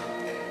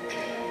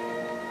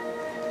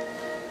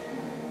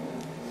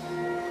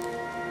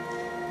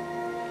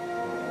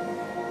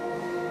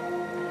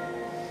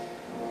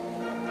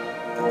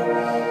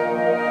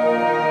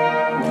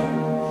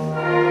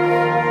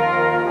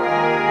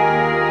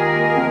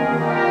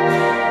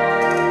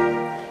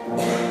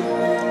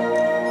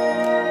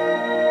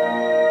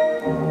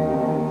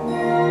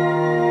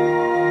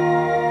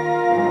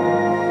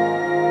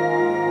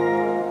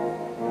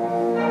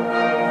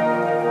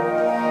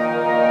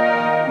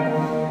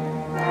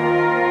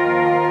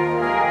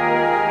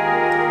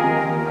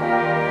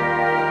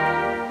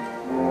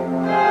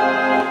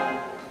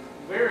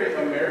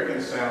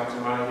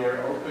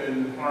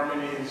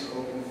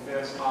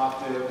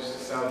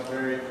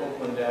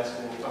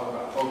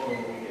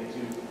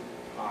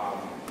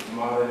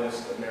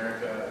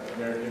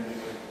 American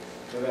music.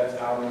 So that's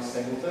Alvin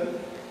Singleton.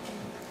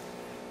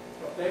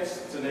 Up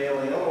next,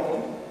 Tanae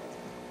Leon,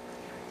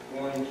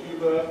 born in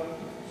Cuba.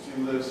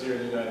 She lives here in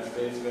the United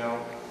States now.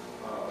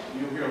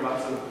 You'll hear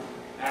lots of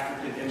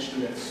African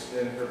instruments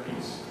in her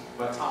piece,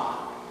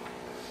 Bata.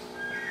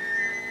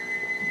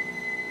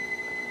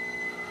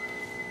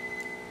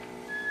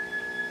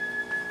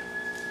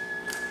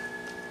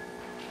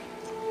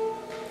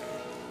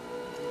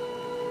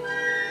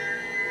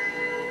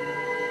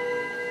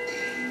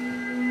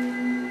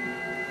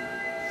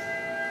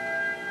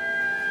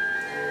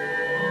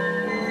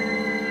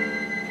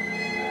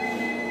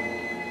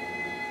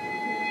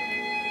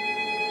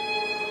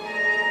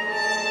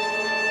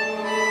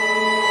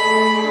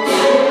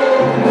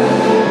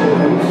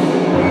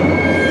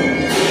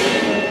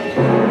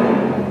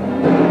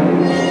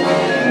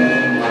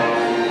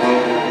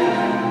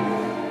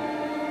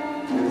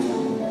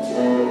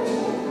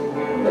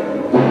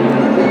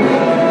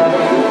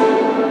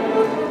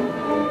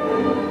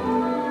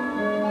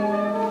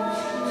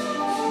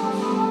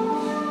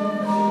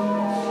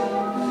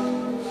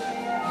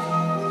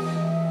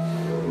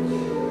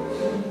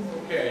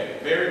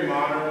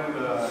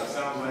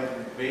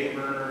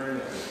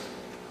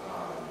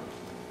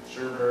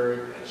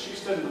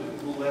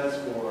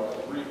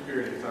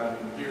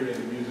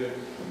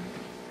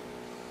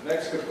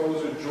 Next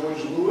composer,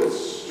 George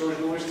Lewis. George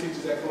Lewis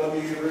teaches at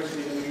Columbia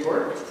University in New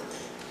York.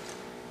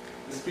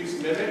 This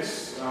piece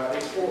mimics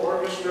Ekpo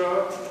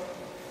Orchestra.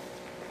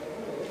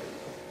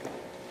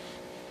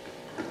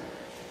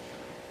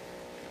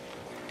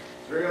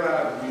 It's very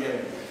loud at the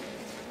beginning.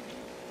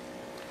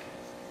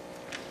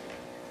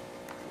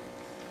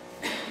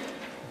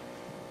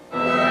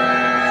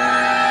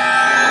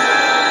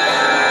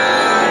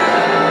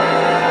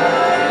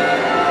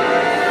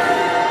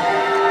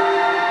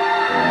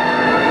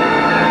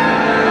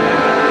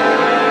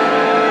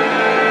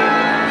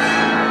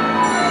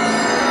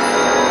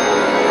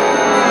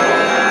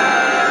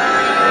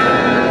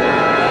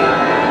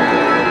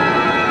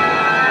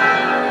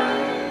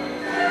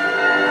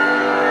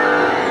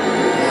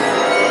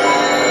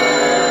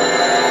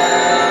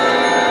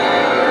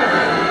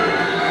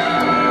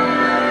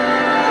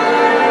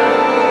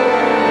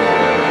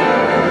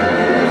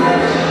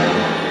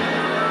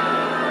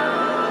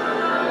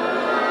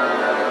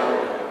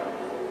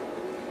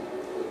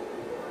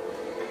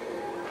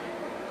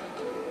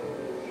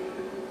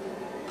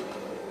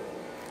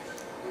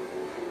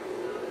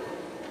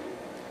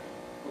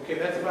 Okay,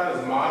 that's about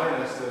as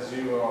modernist as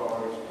you are,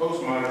 or as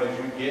postmodern as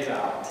you get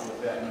out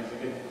with that music.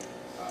 And,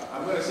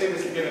 I'm going to say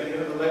this again at the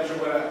end of the lecture.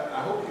 What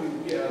I hope you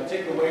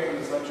take away from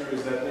this lecture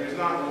is that there's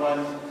not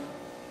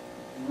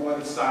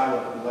one style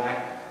of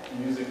black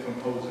music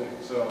composing.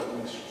 So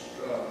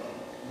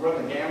we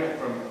run the gamut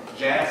from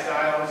jazz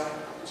styles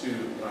to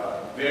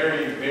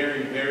very,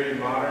 very, very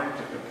modern,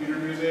 to computer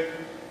music,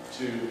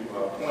 to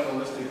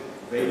pointillistic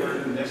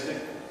Webernistic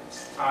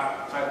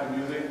type of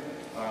music.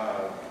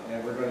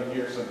 And we're going to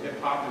hear some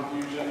hip-hop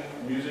infusion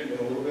music in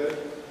a little bit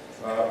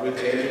with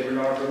Daniel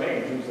Bernard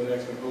Romain, who's the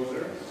next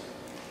composer.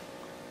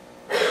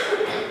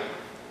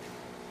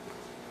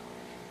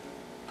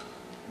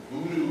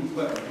 Voodoo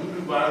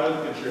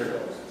Violin Concerto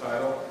is the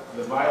title.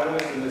 The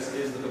violinist, and this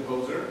is the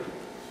composer,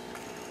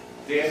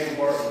 Daniel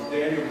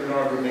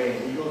Bernard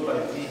Romain. He goes by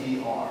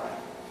DBR.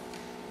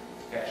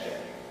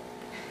 Hashtag.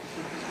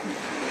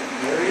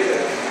 There he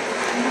is.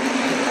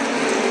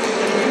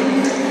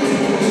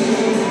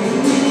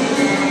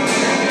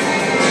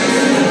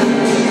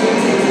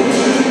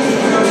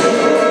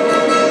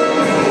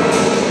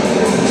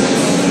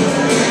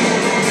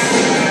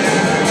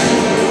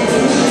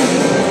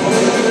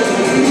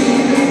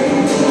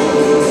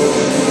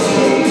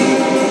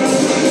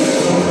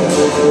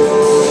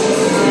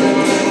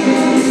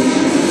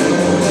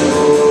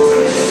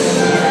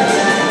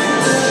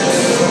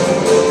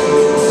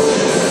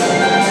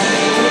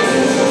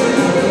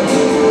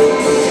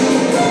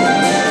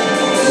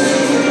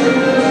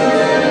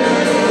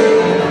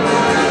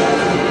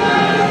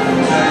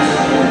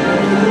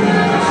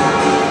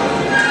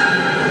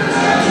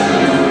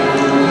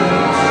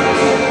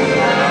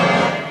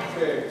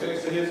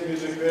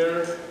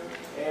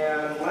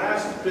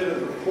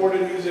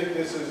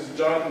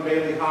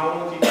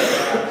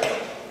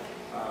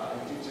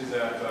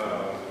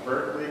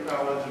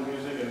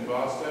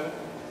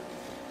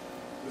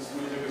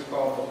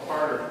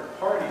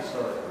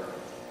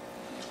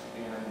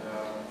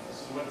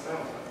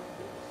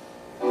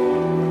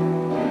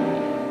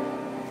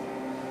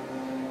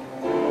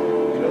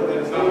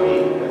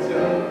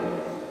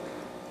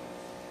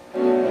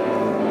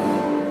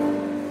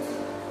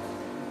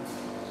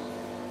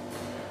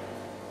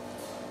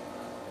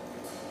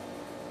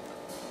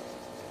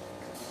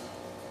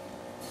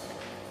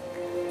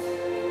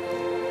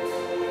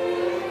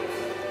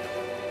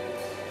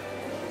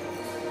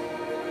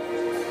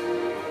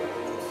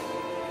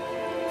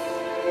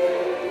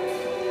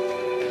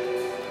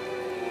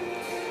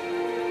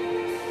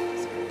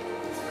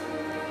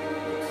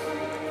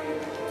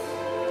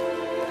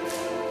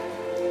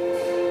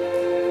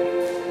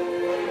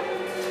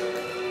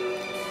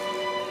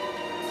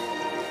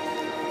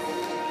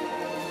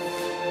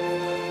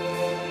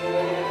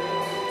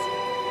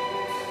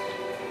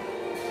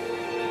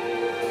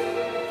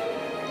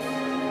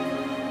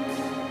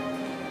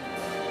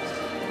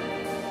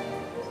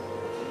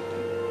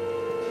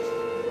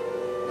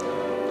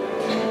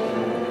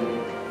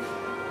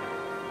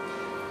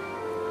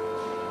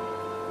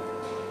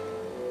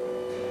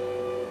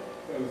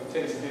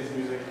 Taste of his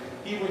music.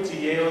 He went to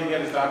Yale, he got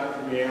his doctorate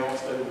from Yale,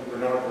 studied with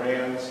Bernard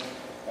Rands.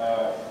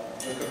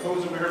 The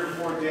composer we heard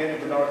before, Daniel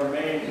Bernard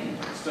Romain,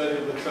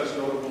 studied with such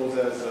notables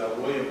as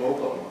William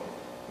Bochum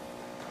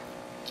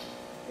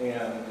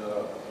and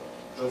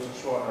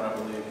Joseph Schwartner, I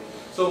believe.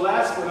 So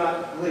last but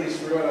not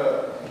least, we're going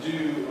to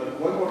do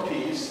one more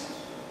piece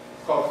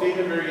called Theme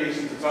and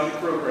Variations. It's on your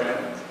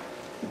program.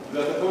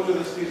 The composer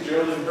of this piece,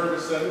 Geraldine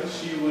Ferguson,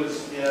 she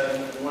was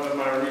in one of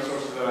my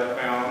resources that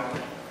I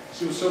found.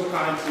 She was so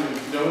kind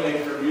to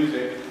donate her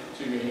music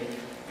to me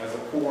as a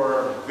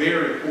poor,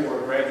 very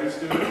poor graduate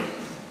student.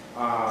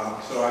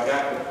 So I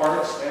got the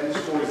parts and the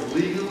scores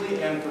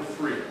legally and for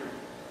free.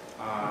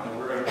 And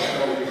we're going to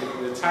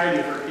perform the entirety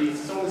of her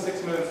piece. It's only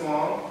 6 minutes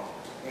long.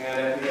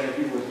 And at the end, if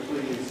you would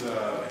please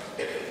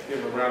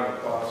give a round of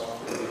applause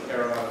for the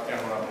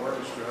Canon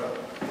Orchestra.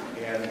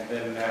 And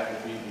then that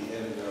will be the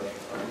end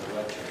of the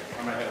lecture.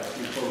 I might have a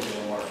few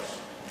closing remarks.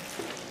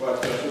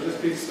 But so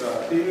this piece,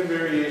 Theme and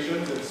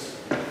Variations, it's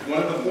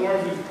one of the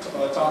forms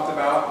we've talked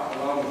about,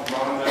 along with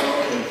rondo,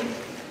 and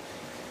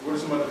what are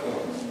some other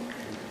forms?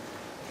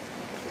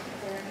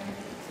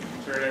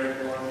 Ternary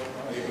form,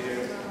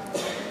 maybe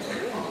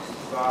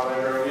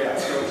solid, yeah.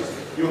 So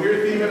you'll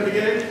hear a theme at the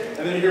beginning,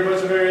 and then you hear a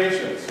bunch of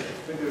variations. I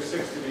think there's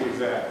 6 to be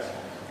exact.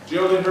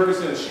 Geraldine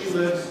Ferguson, she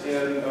lives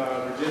in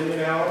Virginia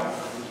now.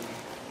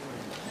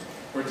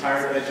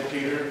 Retired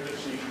educator.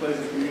 She plays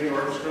in the community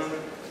orchestra,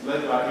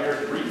 led by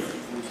Eric Reed,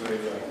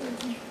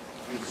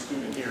 who's a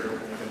student here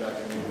and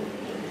conducting music.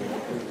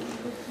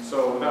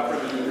 So without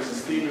further ado, this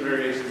is Theme and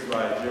Variations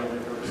by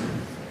Geraldine Ferguson.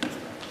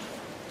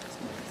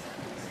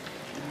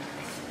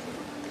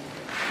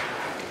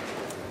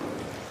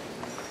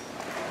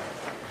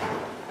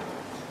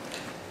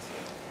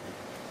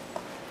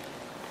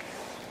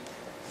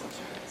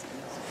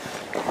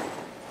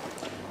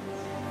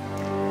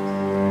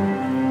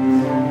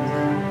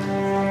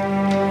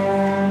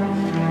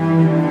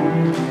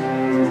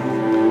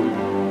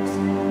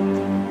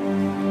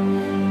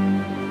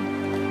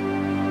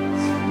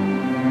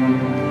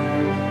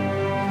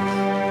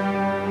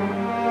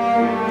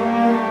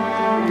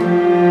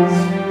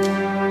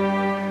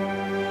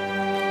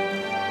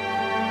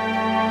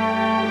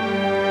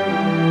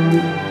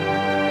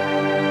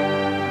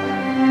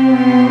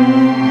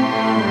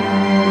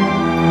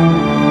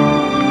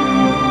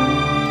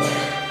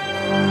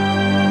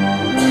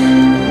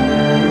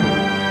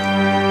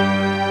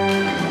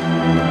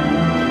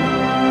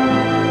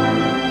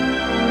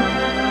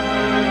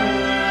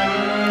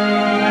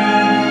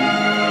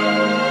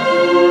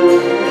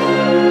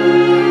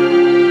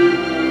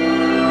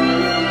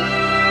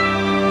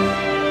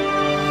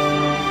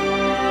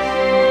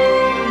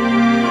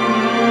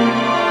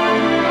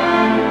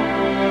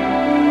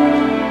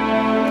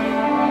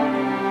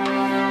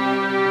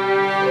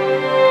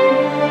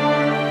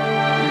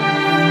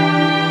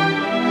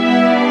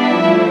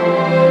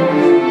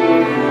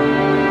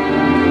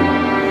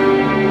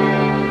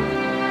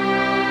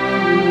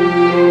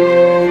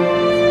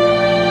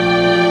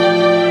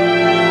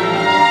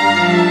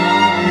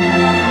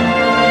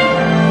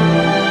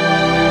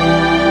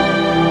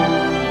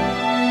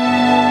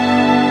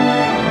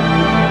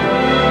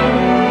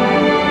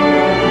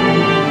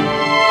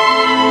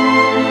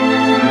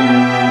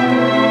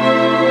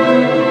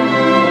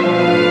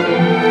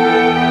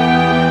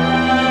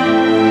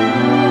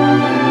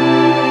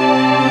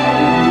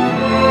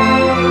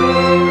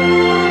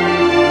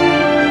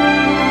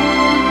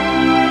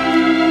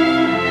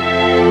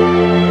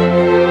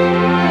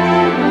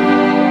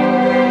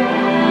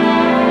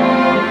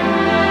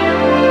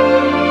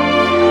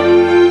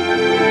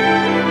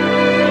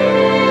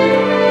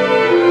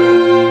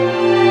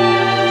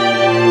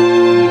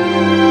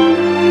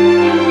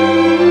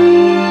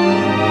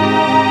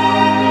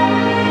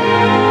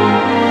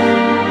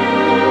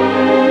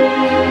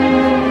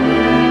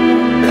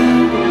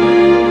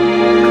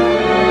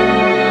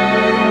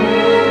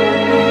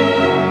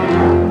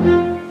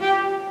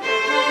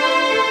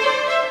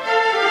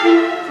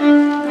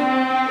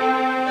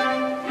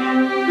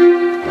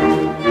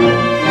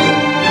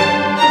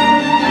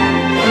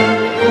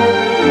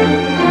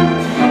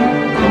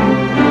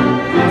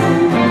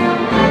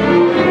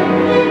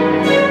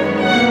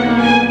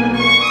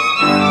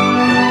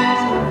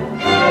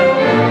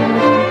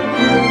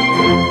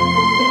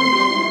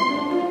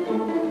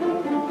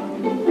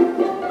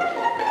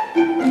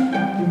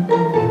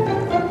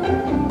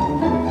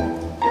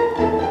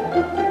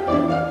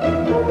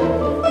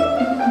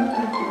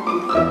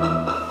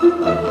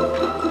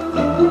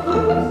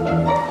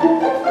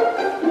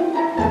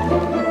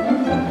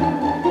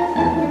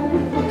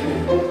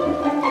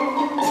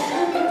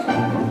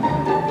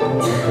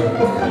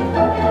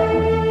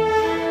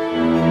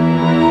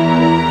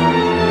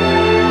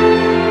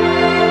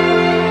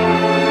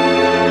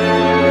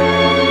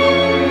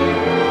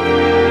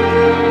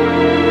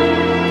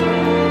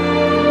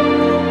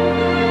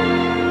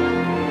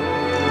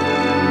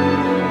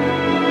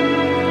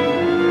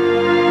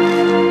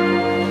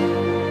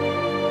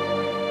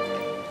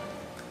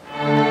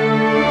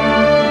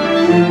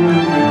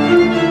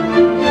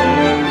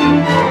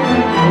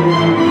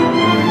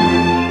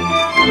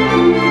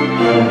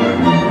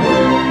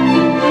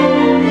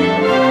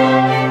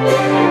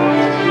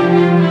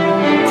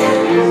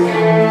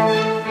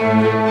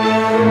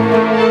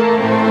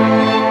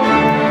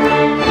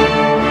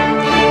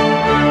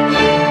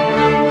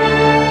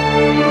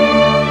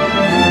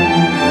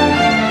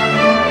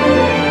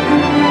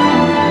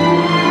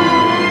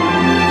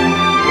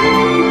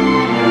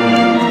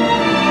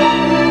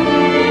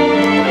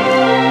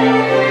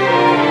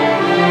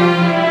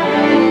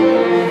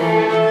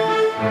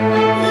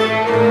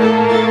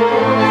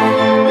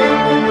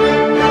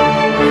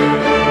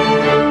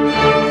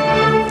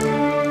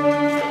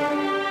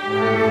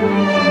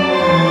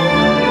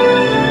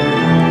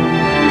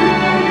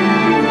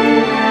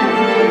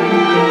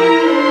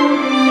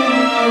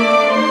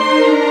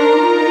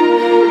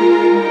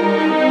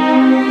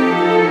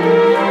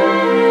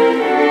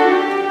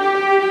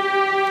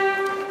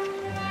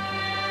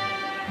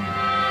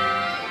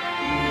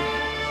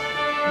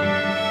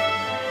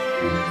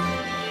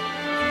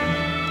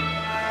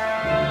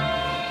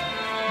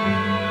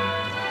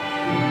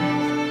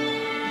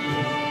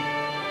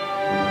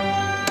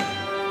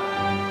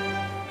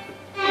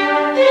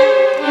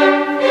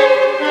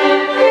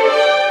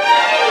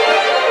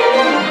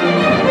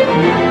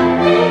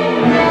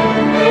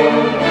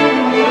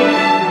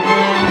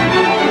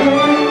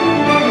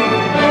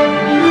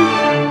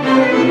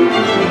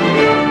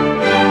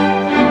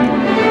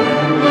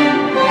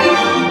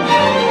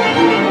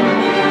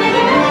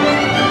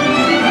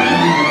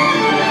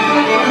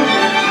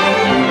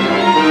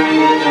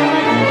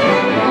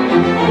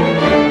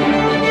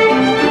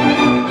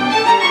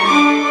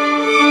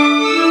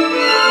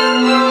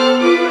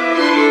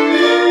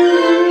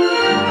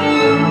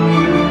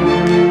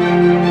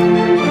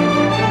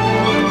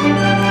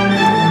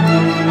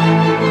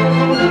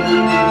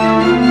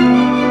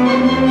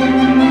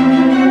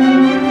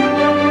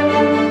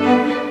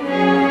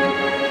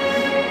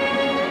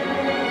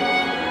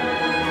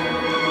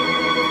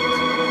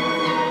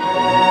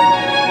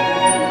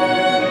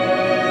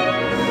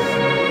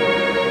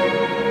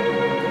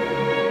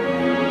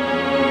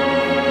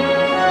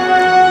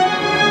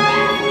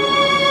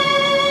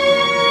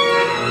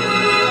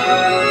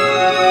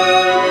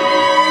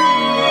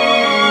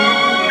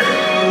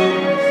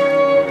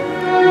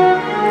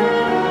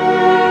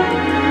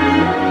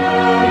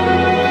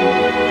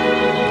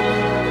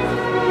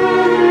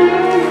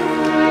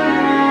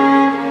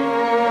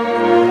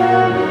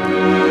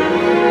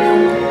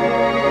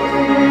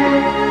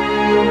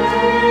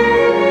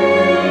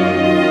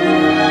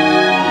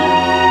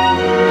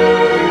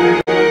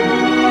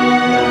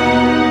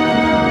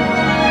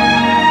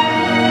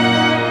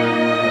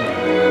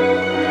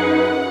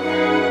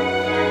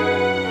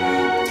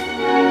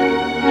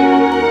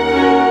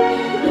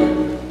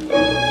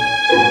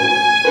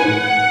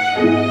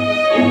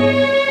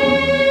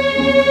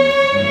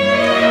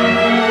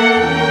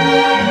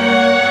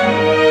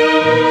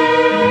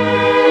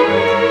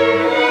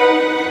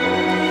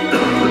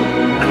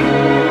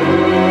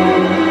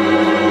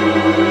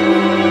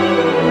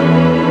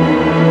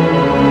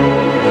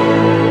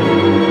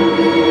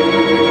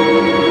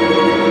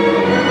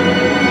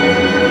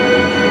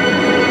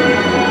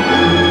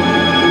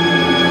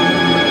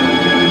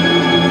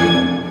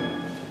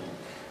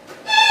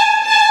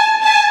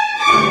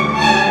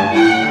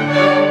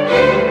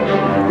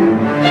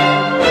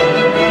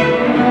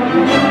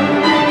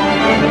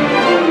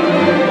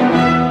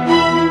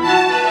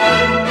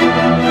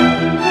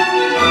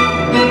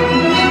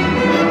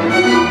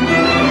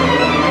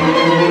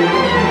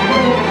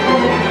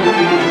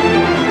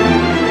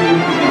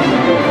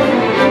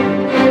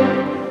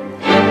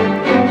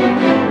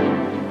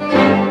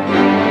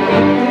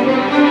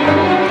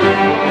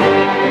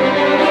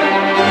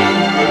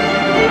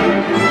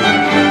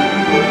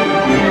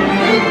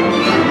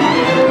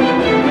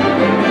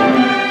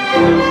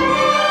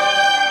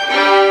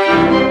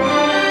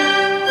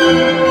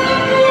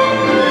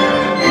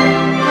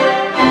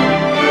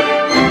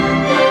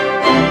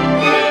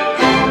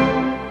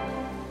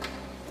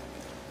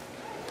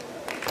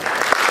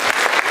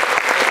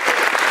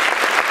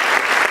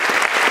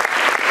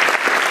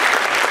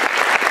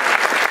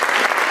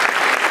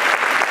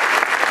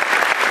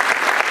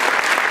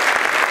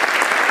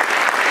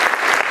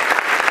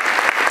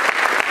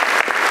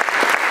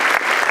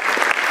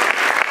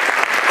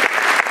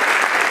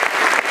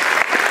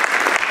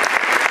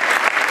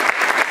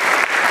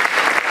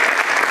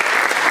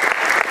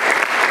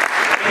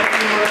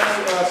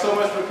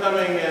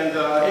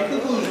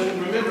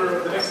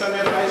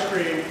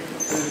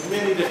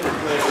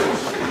 different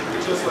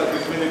flavors, just like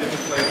there's many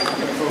different flavors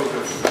and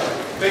composers.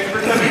 Thank you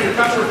for coming. Your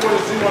concert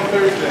report is due on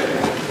Thursday.